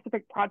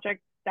specific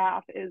project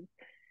staff is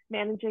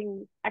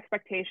managing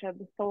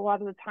expectations. So a lot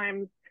of the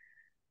times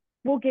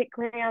we'll get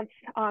grants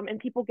and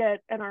people get,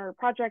 and our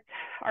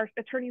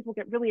attorneys will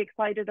get really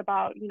excited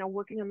about, you know,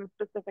 working on a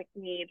specific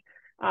need.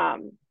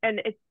 And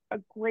it's a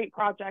great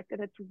project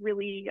and it's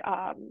really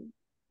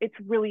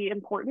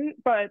important,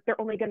 but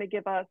they're only going to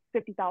give us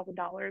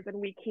 $50,000 and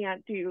we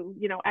can't do,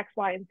 you know, X,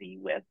 Y, and Z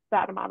with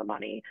that amount of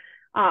money.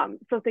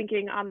 So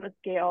thinking on the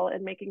scale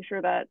and making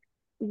sure that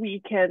we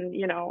can,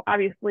 you know,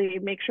 obviously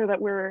make sure that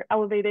we're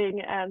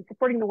elevating and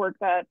supporting the work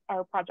that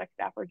our project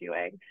staff are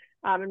doing,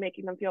 and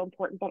making them feel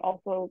important, but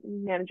also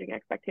managing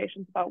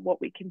expectations about what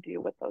we can do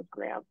with those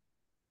grants.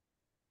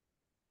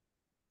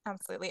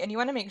 Absolutely. And you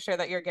want to make sure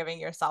that you're giving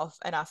yourself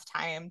enough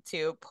time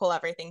to pull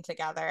everything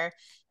together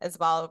as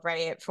well,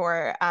 right?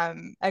 For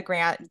a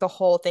grant, the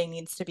whole thing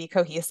needs to be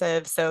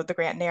cohesive. So the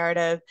grant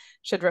narrative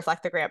should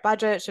reflect the grant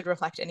budget, should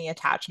reflect any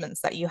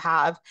attachments that you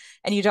have.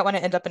 And you don't want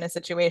to end up in a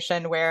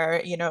situation where,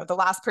 you know, the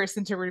last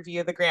person to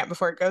review the grant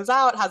before it goes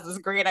out has this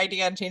great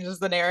idea and changes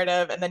the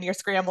narrative. And then you're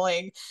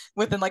scrambling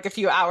within like a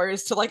few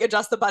hours to like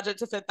adjust the budget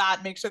to fit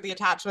that, make sure the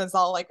attachments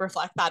all like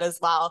reflect that as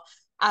well.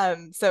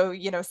 So,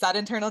 you know, set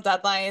internal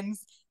deadlines.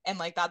 And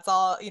like, that's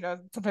all, you know,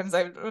 sometimes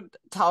I would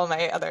tell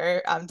my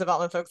other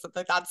development folks that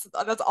like, that's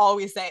all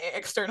we say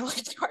externally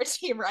to our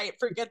team, right?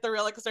 Forget the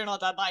real external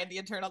deadline. The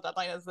internal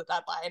deadline is the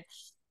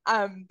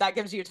deadline. That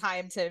gives you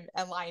time to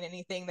align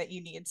anything that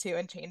you need to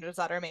and changes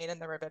that are made in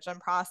the revision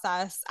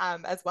process,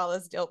 as well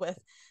as deal with,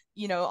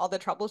 you know, all the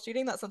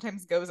troubleshooting that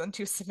sometimes goes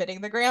into submitting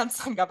the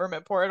grants on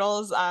government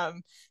portals.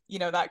 You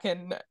know, that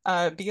can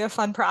be a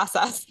fun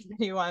process.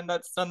 Anyone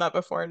that's done that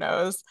before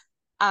knows.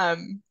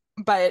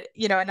 But,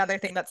 you know, another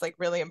thing that's like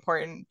really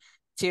important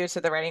to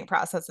the writing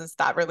process is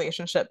that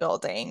relationship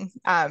building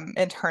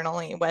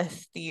internally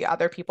with the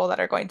other people that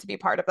are going to be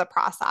part of the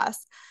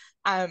process.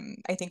 I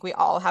think we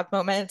all have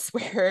moments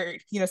where,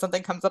 you know,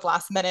 something comes up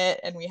last minute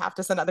and we have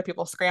to send other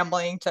people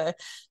scrambling to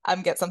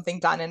get something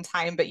done in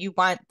time, but you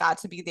want that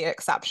to be the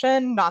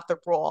exception, not the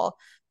rule.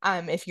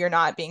 If you're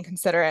not being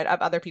considerate of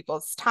other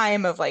people's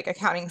time, of like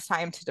accounting's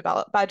time to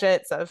develop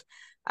budgets, of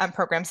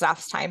program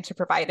staff's time to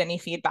provide any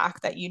feedback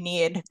that you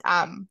need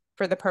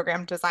for the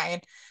program design,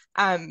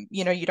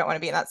 you know, you don't want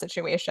to be in that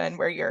situation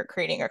where you're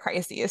creating a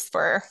crisis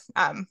for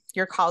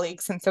your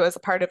colleagues. And so as a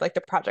part of like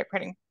the project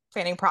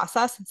planning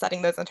process and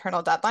setting those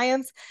internal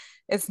deadlines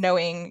is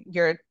knowing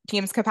your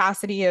team's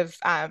capacity of,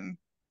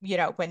 you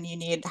know, when you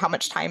need how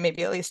much time,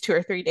 maybe at least 2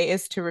 or 3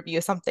 days to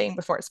review something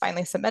before it's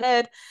finally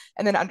submitted,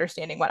 and then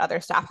understanding what other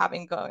staff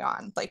having going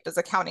on. Like, does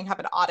accounting have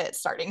an audit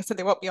starting so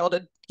they won't be able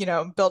to, you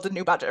know, build a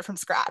new budget from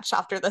scratch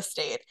after this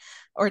date?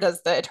 Or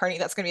does the attorney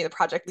that's going to be the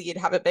project lead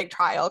have a big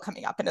trial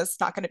coming up and is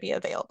not going to be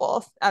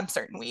available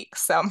certain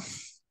weeks? So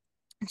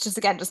it's just,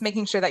 again, just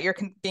making sure that you're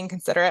being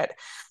considerate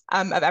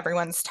of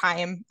everyone's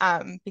time,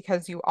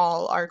 because you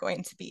all are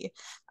going to be,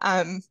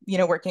 you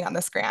know, working on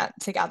this grant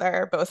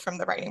together, both from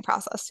the writing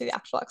process to the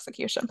actual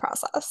execution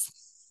process.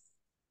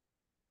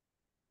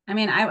 I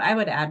mean, I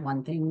would add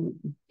one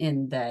thing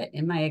in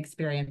my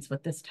experience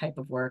with this type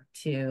of work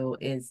too,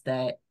 is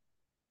that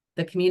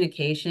the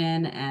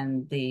communication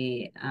and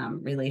the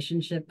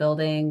relationship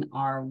building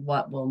are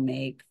what will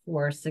make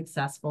for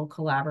successful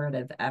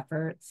collaborative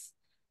efforts.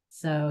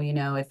 So, you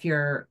know, if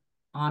you're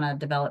on a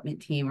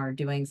development team or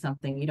doing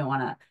something, you don't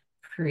want to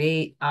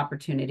create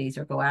opportunities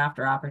or go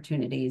after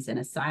opportunities in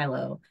a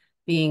silo.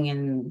 Being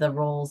in the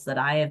roles that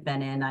I have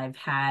been in, I've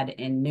had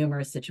in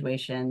numerous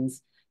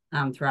situations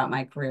throughout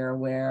my career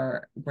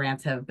where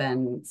grants have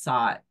been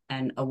sought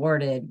and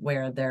awarded,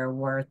 where there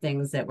were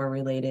things that were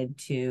related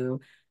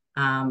to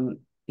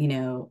you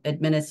know,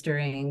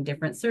 administering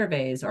different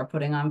surveys or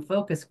putting on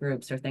focus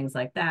groups or things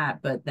like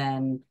that. But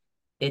then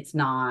it's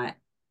not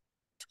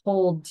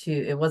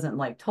it wasn't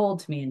like told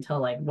to me until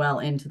like well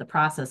into the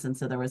process. And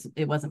so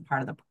it wasn't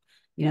part of the,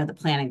 you know, the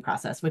planning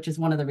process, which is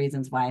one of the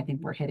reasons why I think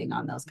we're hitting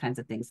on those kinds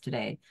of things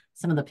today,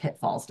 some of the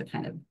pitfalls to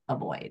kind of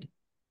avoid.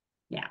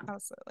 Yeah.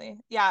 Absolutely.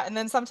 Yeah. And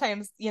then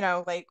sometimes, you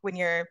know, like when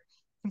you're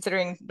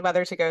considering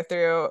whether to go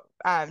through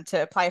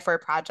to apply for a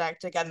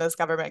project, again, those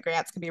government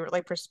grants can be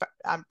really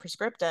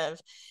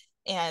prescriptive,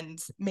 and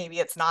maybe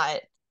it's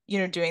not, you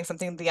know, doing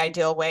something the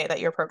ideal way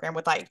that your program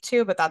would like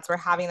to, but that's where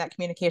having that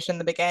communication in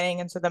the beginning,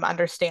 and so them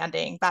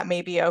understanding that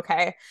maybe,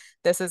 okay,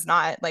 this is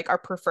not like our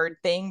preferred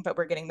thing, but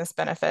we're getting this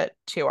benefit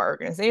to our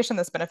organization,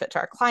 this benefit to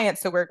our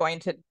clients, so we're going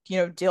to, you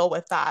know, deal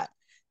with that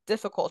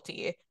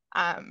difficulty.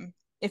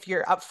 If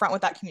you're upfront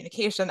with that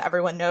communication,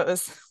 everyone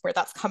knows where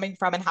that's coming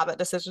from and how that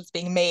decision is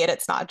being made.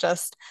 It's not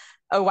just,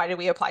 oh, why did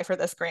we apply for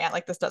this grant?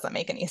 Like, this doesn't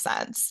make any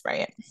sense,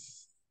 right?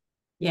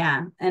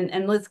 Yeah,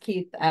 and Liz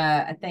Keith,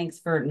 thanks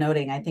for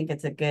noting. I think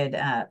it's a good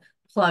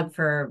plug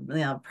for, you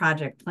know,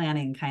 project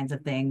planning kinds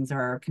of things,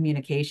 or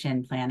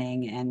communication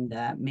planning and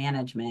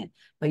management.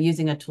 But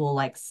using a tool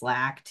like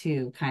Slack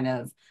to kind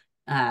of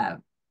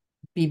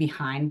be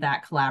behind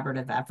that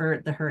collaborative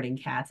effort, the herding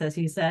cats, as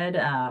you said,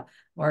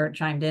 or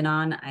chimed in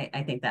on,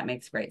 I think that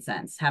makes great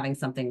sense. Having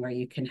something where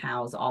you can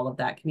house all of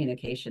that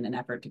communication and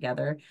effort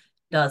together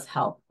does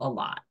help a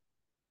lot.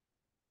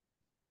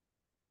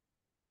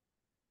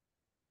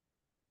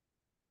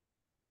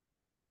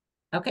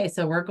 Okay,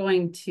 so we're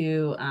going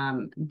to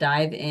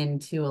dive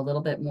into a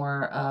little bit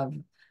more of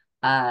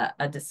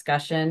a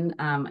discussion,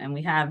 and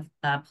we have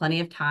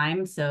plenty of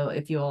time. So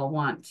if you all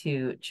want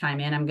to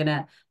chime in, I'm going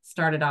to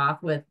start it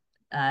off with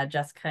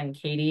Jessica and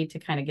Katie to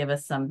kind of give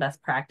us some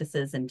best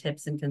practices and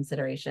tips and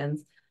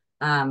considerations.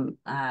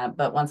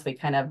 But once we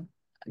kind of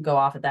go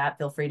off of that,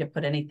 feel free to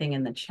put anything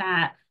in the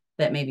chat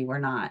that maybe we're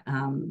not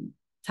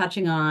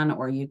touching on,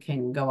 or you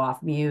can go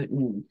off mute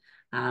and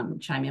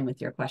chime in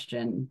with your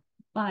question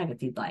live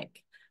if you'd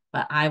like.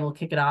 But I will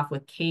kick it off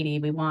with Katie.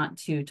 We want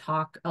to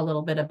talk a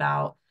little bit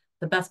about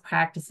the best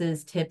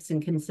practices, tips,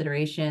 and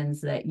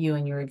considerations that you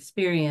and your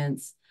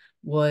experience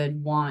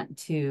would want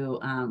to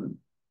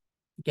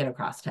get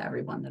across to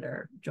everyone that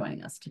are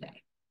joining us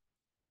today.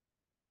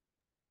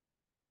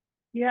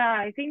 Yeah,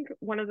 I think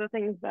one of the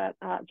things that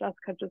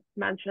Jessica just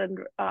mentioned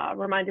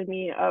reminded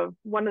me of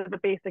one of the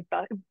basic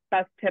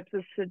best tips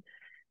is to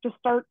just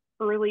start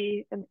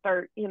early and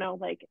start, you know,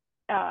 like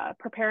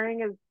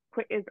preparing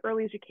as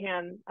early as you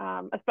can,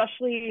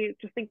 especially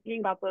just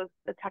thinking about the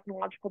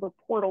technological, the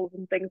portals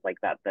and things like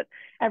that, that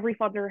every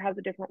funder has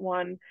a different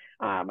one.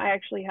 I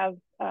actually have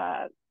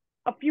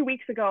a few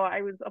weeks ago,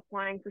 I was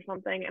applying for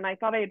something and I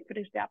thought I had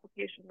finished the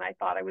application. I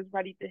thought I was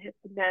ready to hit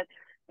submit,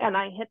 and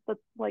I hit the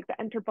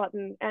enter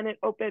button, and it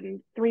opened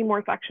 3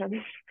 more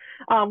sections,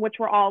 which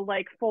were all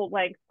like full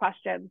length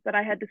questions that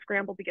I had to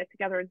scramble to get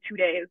together in 2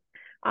 days.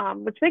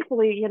 Which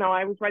thankfully, you know,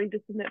 I was ready to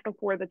submit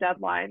before the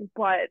deadline,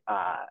 but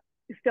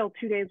still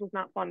 2 days was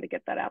not fun to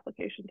get that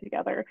application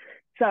together.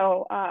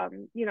 So,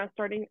 you know,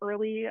 starting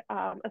early,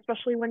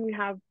 especially when you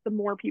have, the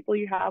more people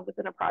you have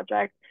within a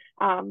project,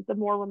 the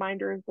more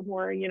reminders, the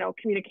more, you know,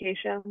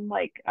 communication,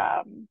 like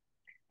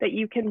that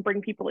you can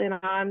bring people in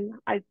on.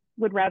 I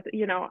would rather,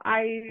 you know,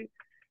 I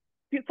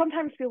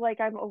sometimes feel like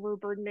I'm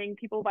overburdening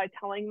people by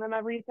telling them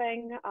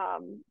everything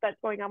that's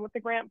going on with the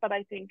grant, but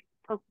I think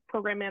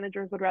program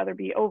managers would rather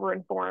be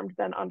over-informed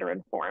than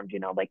under-informed, you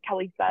know, like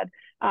Kelly said,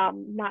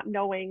 not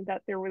knowing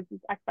that there was these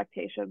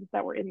expectations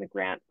that were in the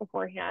grant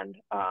beforehand.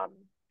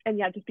 And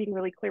yeah, just being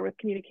really clear with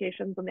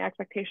communications and the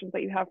expectations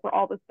that you have for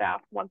all the staff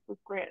once this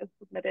grant is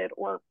submitted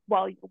or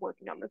while you're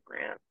working on this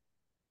grant.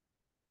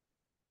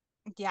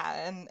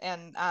 Yeah,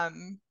 and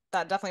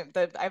that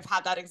definitely, I've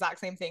had that exact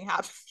same thing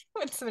happen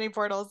with so many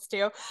portals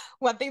too.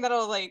 One thing that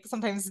I'll like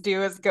sometimes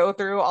do is go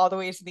through all the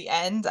way to the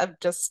end of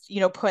just, you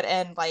know, put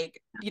in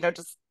like, you know,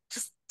 just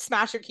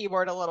smash your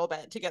keyboard a little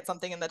bit to get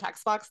something in the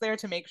text box there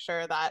to make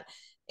sure that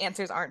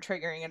answers aren't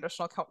triggering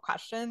additional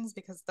questions,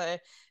 because the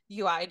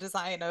UI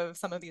design of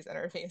some of these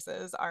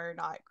interfaces are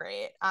not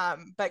great.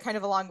 But kind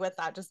of along with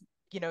that, just,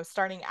 you know,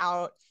 starting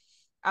out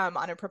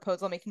on a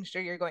proposal, making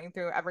sure you're going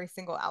through every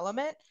single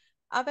element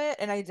of it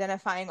and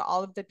identifying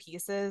all of the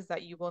pieces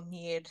that you will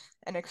need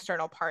an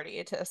external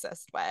party to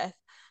assist with.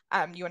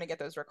 You want to get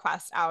those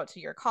requests out to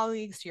your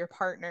colleagues, to your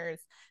partners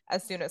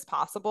as soon as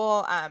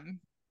possible.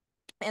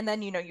 And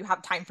then, you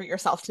have time for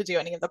yourself to do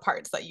any of the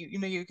parts that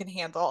you can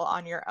handle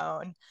on your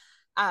own.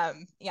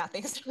 Yeah,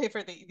 thanks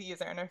for the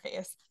user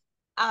interface.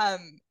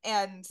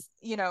 And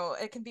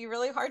it can be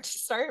really hard to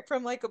start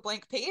from like a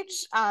blank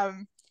page.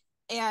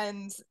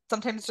 And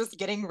sometimes just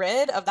getting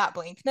rid of that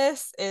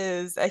blankness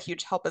is a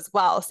huge help as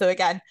well. So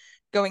again,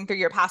 going through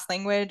your past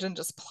language and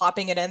just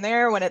plopping it in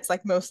there when it's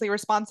like mostly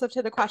responsive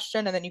to the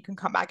question, and then you can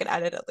come back and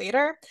edit it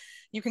later.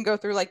 You can go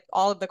through like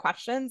all of the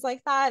questions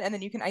like that, and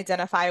then you can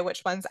identify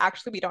which ones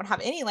actually we don't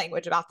have any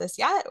language about this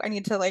yet. I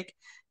need to like,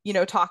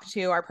 talk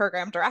to our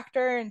program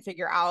director and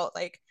figure out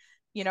like,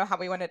 how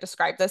we want to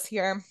describe this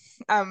here.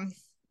 And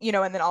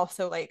then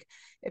also like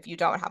if you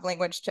don't have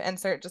language to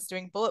insert, just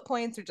doing bullet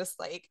points or just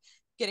like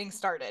getting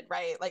started,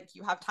 right? Like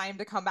you have time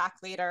to come back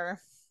later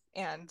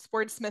and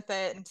wordsmith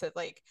it and to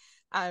like,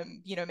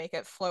 make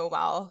it flow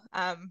well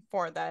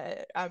for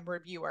the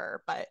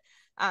reviewer, but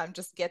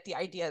just get the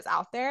ideas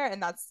out there.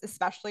 And that's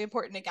especially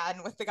important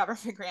again with the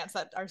government grants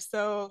that are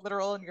so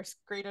literal and you're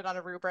graded on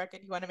a rubric,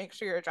 and you want to make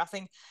sure you're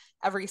addressing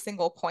every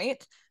single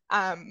point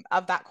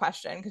of that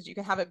question, because you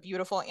can have a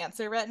beautiful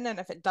answer written, and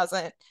if it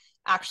doesn't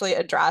actually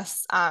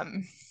address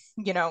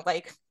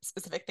like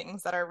specific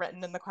things that are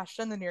written in the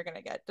question, then you're going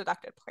to get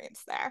deducted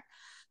points there.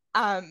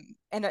 And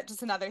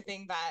just another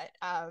thing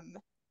that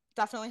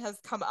definitely has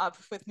come up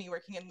with me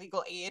working in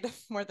legal aid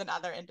more than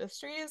other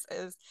industries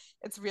is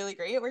it's really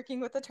great working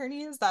with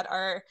attorneys that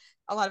are,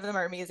 a lot of them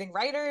are amazing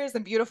writers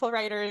and beautiful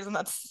writers, and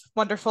that's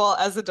wonderful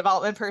as a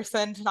development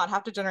person to not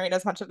have to generate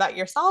as much of that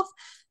yourself.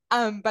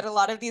 But a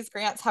lot of these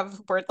grants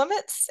have word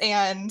limits,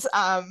 and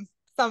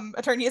some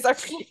attorneys are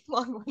pretty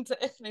long-winded,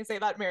 and I say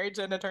that married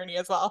to an attorney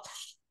as well.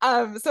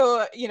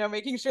 So,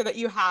 making sure that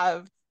you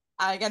have,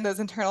 again,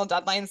 those internal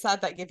deadlines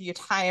set that give you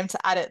time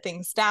to edit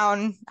things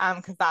down,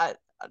 because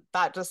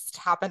that just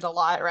happened a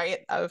lot, right?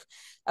 Of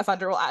a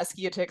funder will ask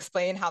you to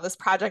explain how this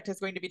project is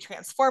going to be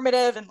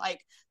transformative in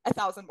like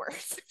 1,000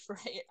 words,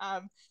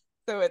 right?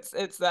 So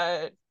it's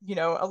a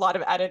lot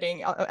of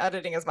editing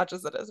as much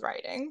as it is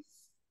writing.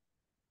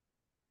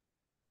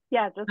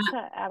 Yeah, just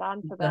to add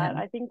on to that,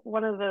 I think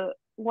one of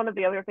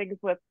the other things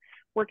with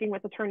working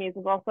with attorneys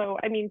is also,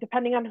 I mean,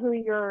 depending on who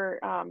you're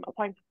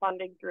applying for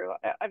funding through,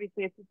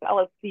 obviously if it's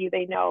LSC,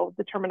 they know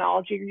the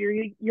terminology you're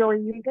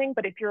using,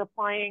 but if you're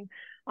applying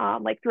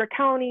like through a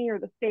county or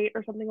the state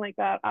or something like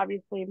that,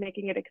 obviously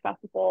making it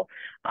accessible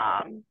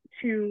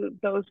to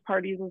those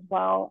parties as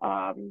well,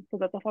 so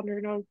that the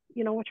funder knows,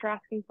 what you're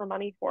asking for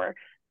money for.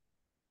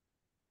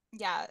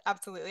 Yeah,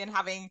 absolutely. And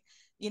having,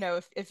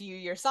 if you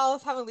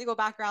yourself have a legal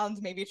background,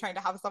 maybe trying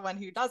to have someone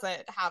who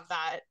doesn't have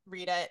that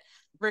read it.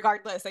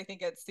 Regardless, I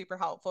think it's super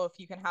helpful if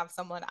you can have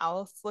someone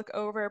else look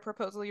over a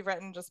proposal you've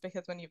written, just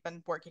because when you've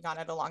been working on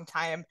it a long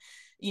time,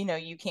 you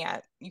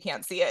can't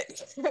see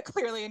it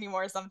clearly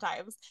anymore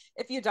sometimes.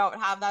 If you don't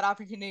have that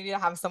opportunity to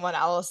have someone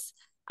else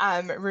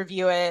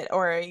review it,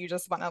 or you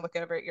just want to look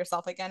over it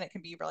yourself again, it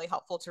can be really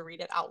helpful to read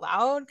it out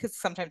loud, because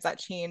sometimes that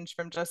change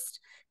from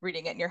just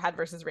reading it in your head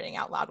versus reading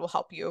out loud will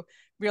help you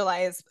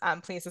realize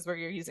places where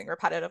you're using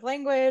repetitive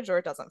language or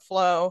it doesn't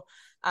flow,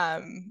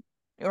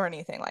 or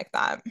anything like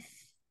that.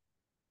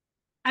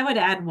 I would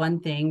add one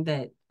thing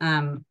that,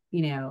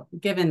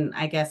 given,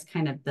 I guess,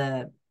 kind of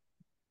the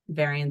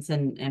variance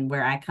and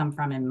where I come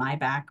from in my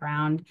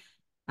background,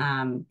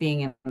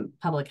 being in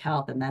public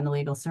health and then the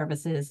legal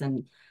services.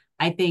 And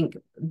I think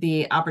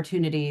the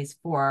opportunities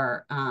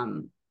for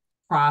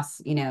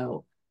cross,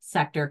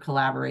 sector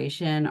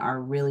collaboration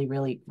are really,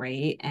 really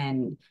great.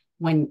 And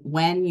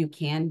when you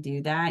can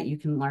do that, you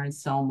can learn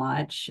so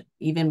much,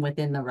 even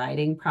within the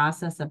writing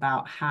process,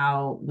 about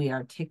how we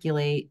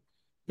articulate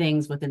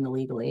things within the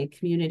legal aid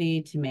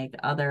community to make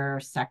other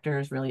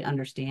sectors really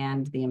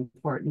understand the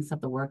importance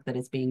of the work that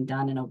is being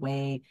done in a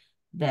way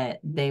that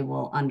they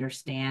will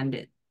understand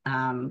it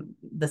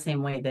the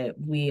same way that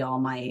we all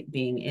might,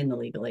 being in the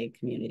legal aid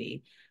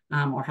community,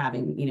 or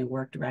having,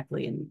 worked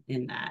directly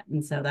in that.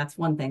 And so that's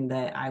one thing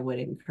that I would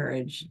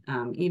encourage,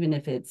 even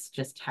if it's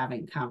just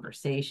having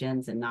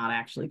conversations and not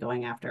actually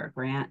going after a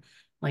grant,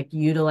 like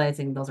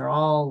utilizing, those are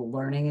all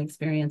learning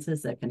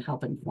experiences that can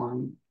help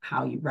inform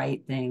how you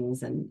write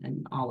things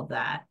and all of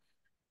that.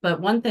 But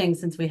one thing,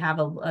 since we have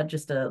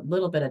just a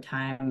little bit of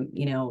time,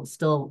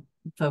 still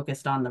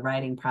focused on the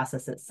writing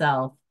process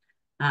itself,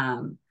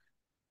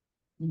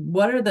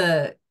 what are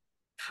the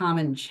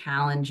common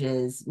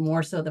challenges,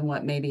 more so than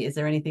what maybe, is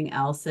there anything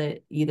else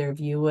that either of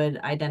you would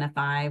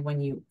identify when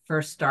you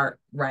first start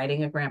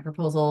writing a grant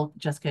proposal?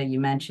 Jessica, you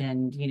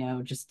mentioned,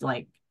 just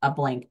like a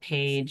blank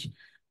page.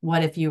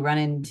 What if you run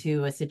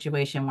into a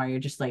situation where you're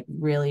just like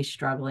really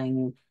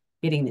struggling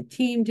getting the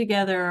team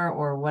together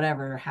or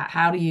whatever?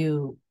 How do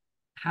you,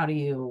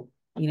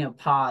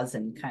 pause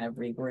and kind of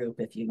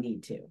regroup if you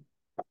need to?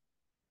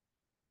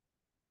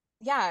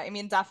 Yeah, I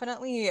mean,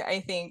 definitely,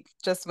 I think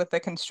just with the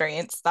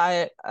constraints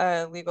that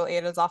legal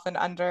aid is often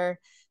under,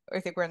 I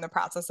think we're in the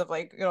process of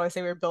like, I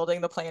say we're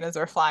building the plane as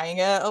we're flying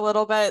it a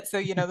little bit.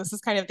 So, this is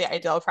kind of the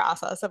ideal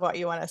process of what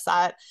you want to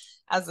set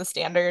as the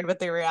standard, but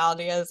the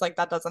reality is like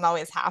that doesn't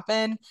always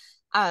happen.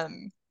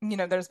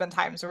 there's been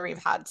times where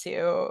we've had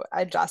to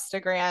adjust a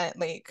grant,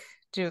 like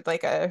do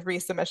like a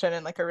resubmission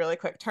and like a really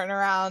quick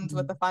turnaround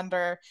with the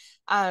funder.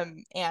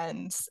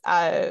 And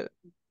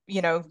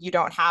you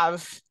don't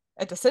have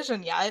a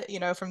decision yet,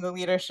 from the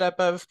leadership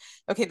of,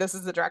 okay, this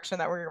is the direction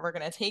that we're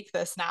going to take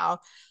this now.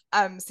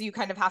 So you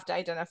kind of have to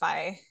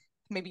identify,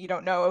 maybe you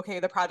don't know, okay,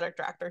 the project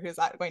director who's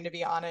going to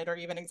be on it, or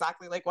even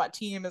exactly like what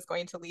team is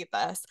going to lead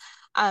this.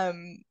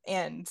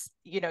 And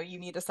you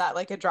need to set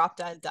like a drop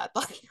dead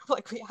deadline,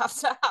 like we have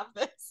to have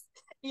this,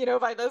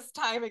 by this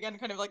time. Again,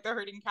 kind of like the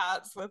herding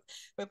cats with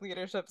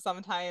leadership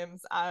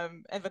sometimes.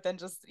 But then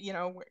just,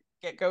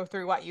 go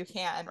through what you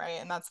can, right?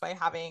 And that's by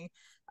having,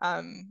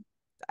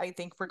 I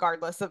think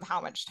regardless of how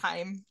much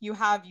time you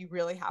have, you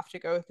really have to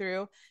go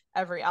through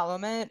every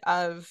element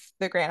of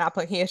the grant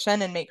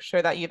application and make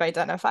sure that you've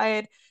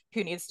identified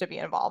who needs to be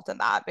involved in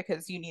that,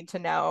 because you need to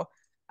know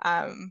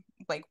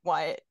like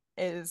what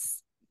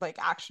is like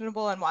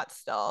actionable and what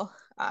still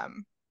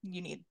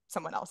you need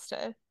someone else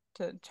to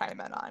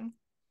chime in on.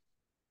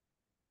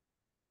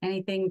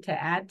 Anything to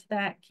add to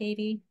that,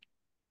 Katie?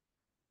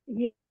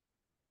 Yeah.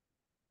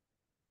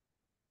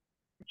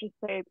 Just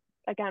say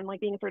again, like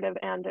being assertive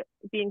and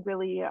being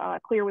really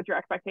clear with your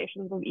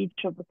expectations of each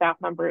of the staff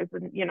members,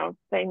 and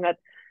saying that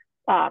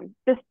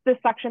this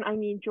section I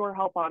need your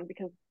help on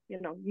because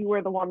you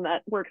are the one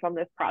that works on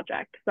this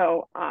project.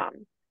 So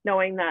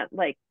knowing that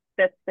like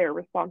that's their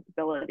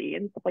responsibility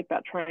and stuff like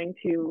that, trying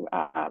to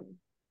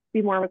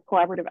be more of a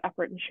collaborative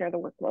effort and share the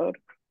workload.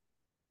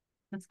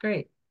 That's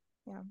great.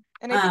 Yeah,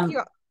 and I think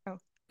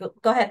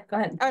go ahead.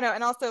 Oh no,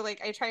 and also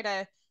like I try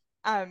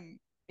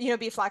to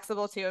be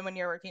flexible too. And when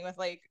you're working with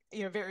like,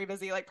 very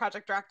busy like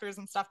project directors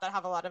and stuff that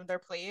have a lot of their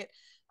plate,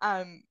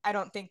 I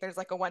don't think there's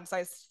like a one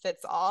size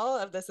fits all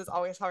of this is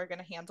always how we're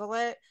going to handle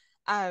it.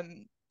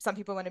 Some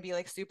people want to be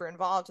like super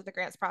involved with the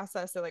grants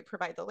process, so like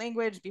provide the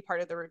language, be part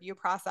of the review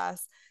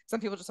process. Some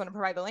people just want to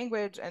provide the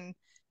language, and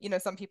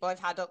some people I've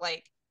had to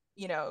like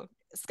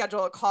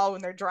schedule a call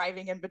when they're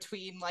driving in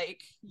between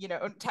like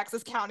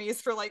Texas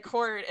counties for like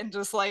court, and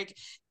just like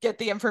get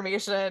the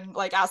information,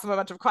 like ask them a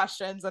bunch of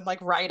questions and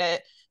like write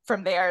it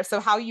from there. So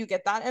how you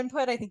get that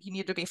input, I think you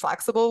need to be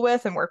flexible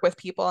with and work with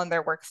people and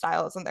their work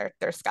styles and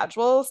their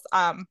schedules.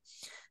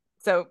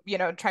 So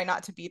try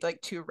not to be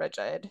like too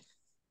rigid.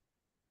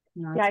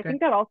 No, yeah, I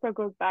think that also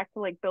goes back to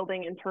like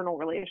building internal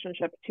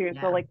relationships too.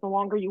 Yeah. So like the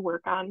longer you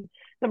work on,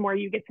 the more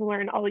you get to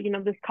learn, oh,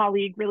 this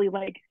colleague really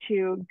likes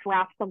to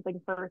draft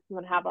something first and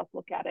then have us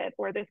look at it.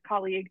 Or this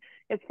colleague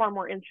is far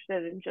more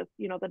interested in just,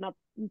 the nuts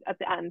at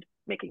the end,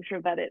 making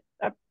sure that it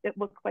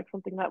looks like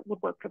something that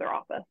would work for their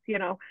office,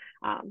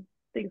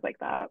 things like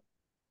that.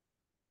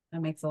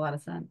 That makes a lot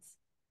of sense.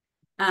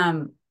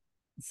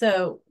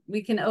 So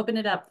we can open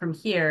it up from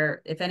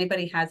here. If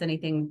anybody has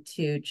anything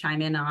to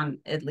chime in on,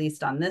 at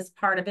least on this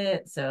part of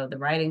it, so the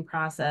writing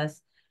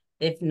process.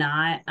 If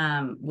not,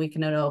 we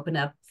can open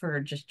up for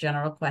just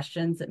general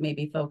questions that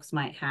maybe folks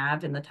might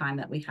have in the time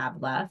that we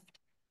have left.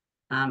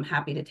 I'm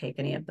happy to take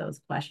any of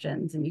those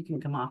questions, and you can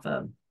come off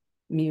of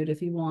mute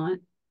if you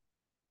want.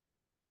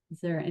 Is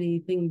there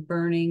anything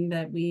burning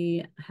that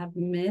we have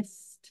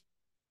missed?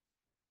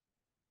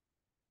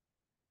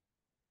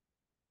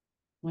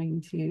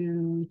 Going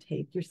to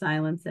take your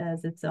silence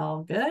as it's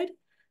all good.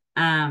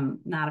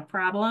 Not a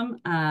problem.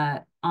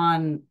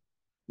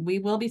 We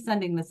will be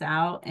sending this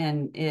out,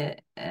 and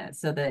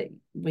so that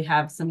we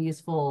have some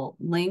useful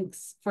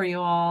links for you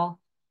all.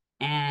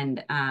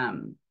 And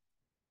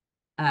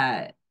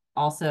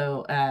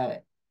also,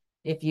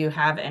 if you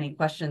have any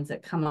questions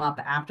that come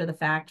up after the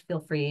fact, feel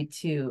free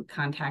to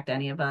contact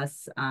any of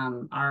us.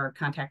 Our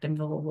contact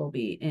info will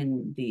be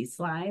in the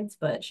slides,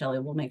 but Shelley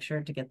will make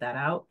sure to get that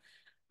out.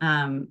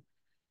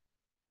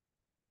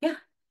 Yeah,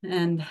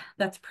 and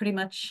that's pretty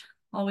much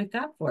all we've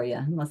got for you,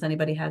 unless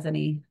anybody has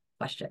any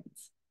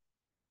questions.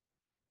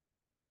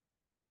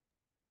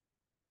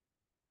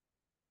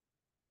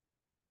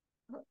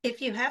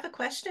 If you have a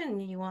question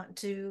and you want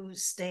to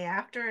stay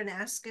after and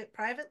ask it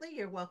privately,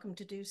 you're welcome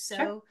to do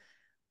so.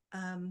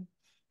 Sure.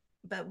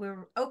 But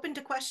we're open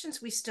to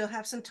questions. We still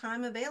have some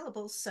time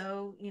available.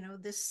 So,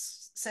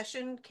 this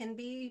session can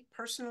be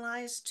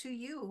personalized to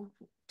you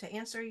to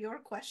answer your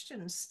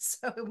questions.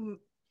 So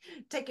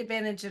take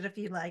advantage of it if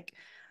you like.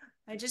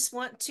 I just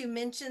want to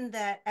mention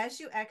that as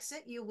you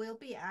exit, you will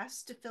be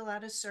asked to fill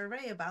out a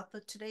survey about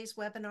today's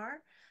webinar.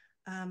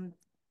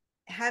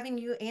 Having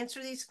you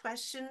answer these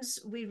questions,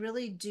 we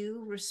really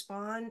do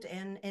respond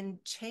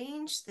and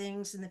change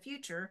things in the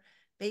future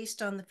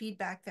based on the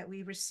feedback that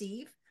we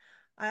receive.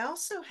 I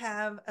also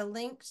have a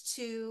link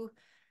to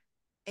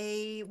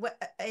a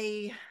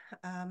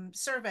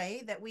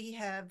survey that we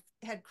had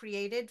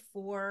created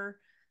for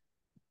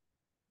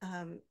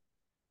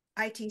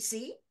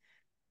ITC,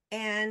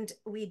 and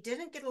we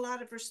didn't get a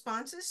lot of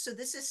responses. So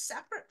this is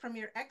separate from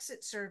your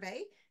exit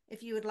survey.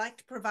 If you would like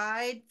to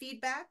provide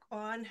feedback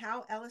on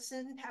how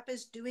LSNTAP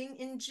is doing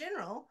in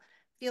general,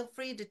 feel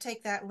free to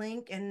take that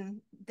link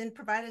and then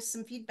provide us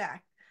some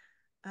feedback.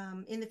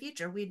 in the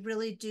future. We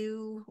really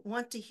do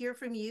want to hear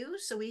from you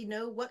so we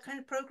know what kind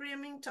of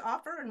programming to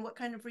offer and what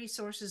kind of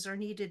resources are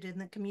needed in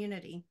the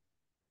community.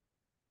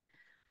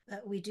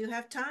 We do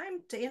have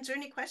time to answer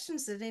any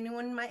questions that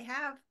anyone might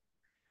have.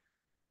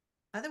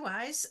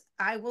 Otherwise,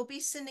 I will be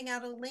sending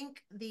out a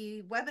link.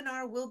 The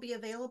webinar will be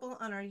available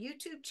on our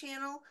YouTube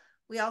channel.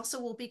 We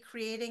also will be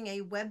creating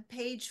a web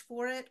page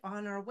for it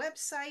on our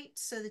website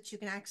so that you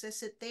can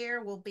access it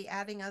there. We'll be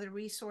adding other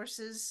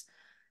resources.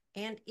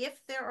 And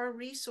if there are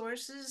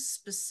resources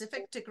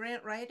specific to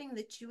grant writing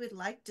that you would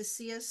like to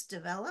see us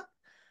develop,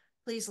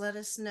 please let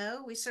us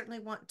know. We certainly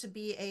want to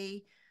be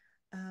a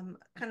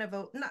kind of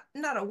a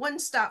not a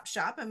one-stop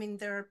shop. I mean,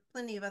 there are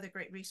plenty of other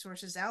great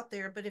resources out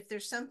there, but if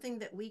there's something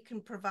that we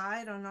can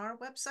provide on our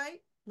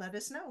website, let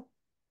us know.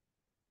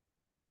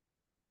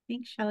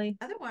 Thanks, Shelley.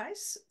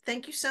 Otherwise,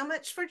 thank you so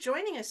much for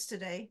joining us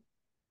today.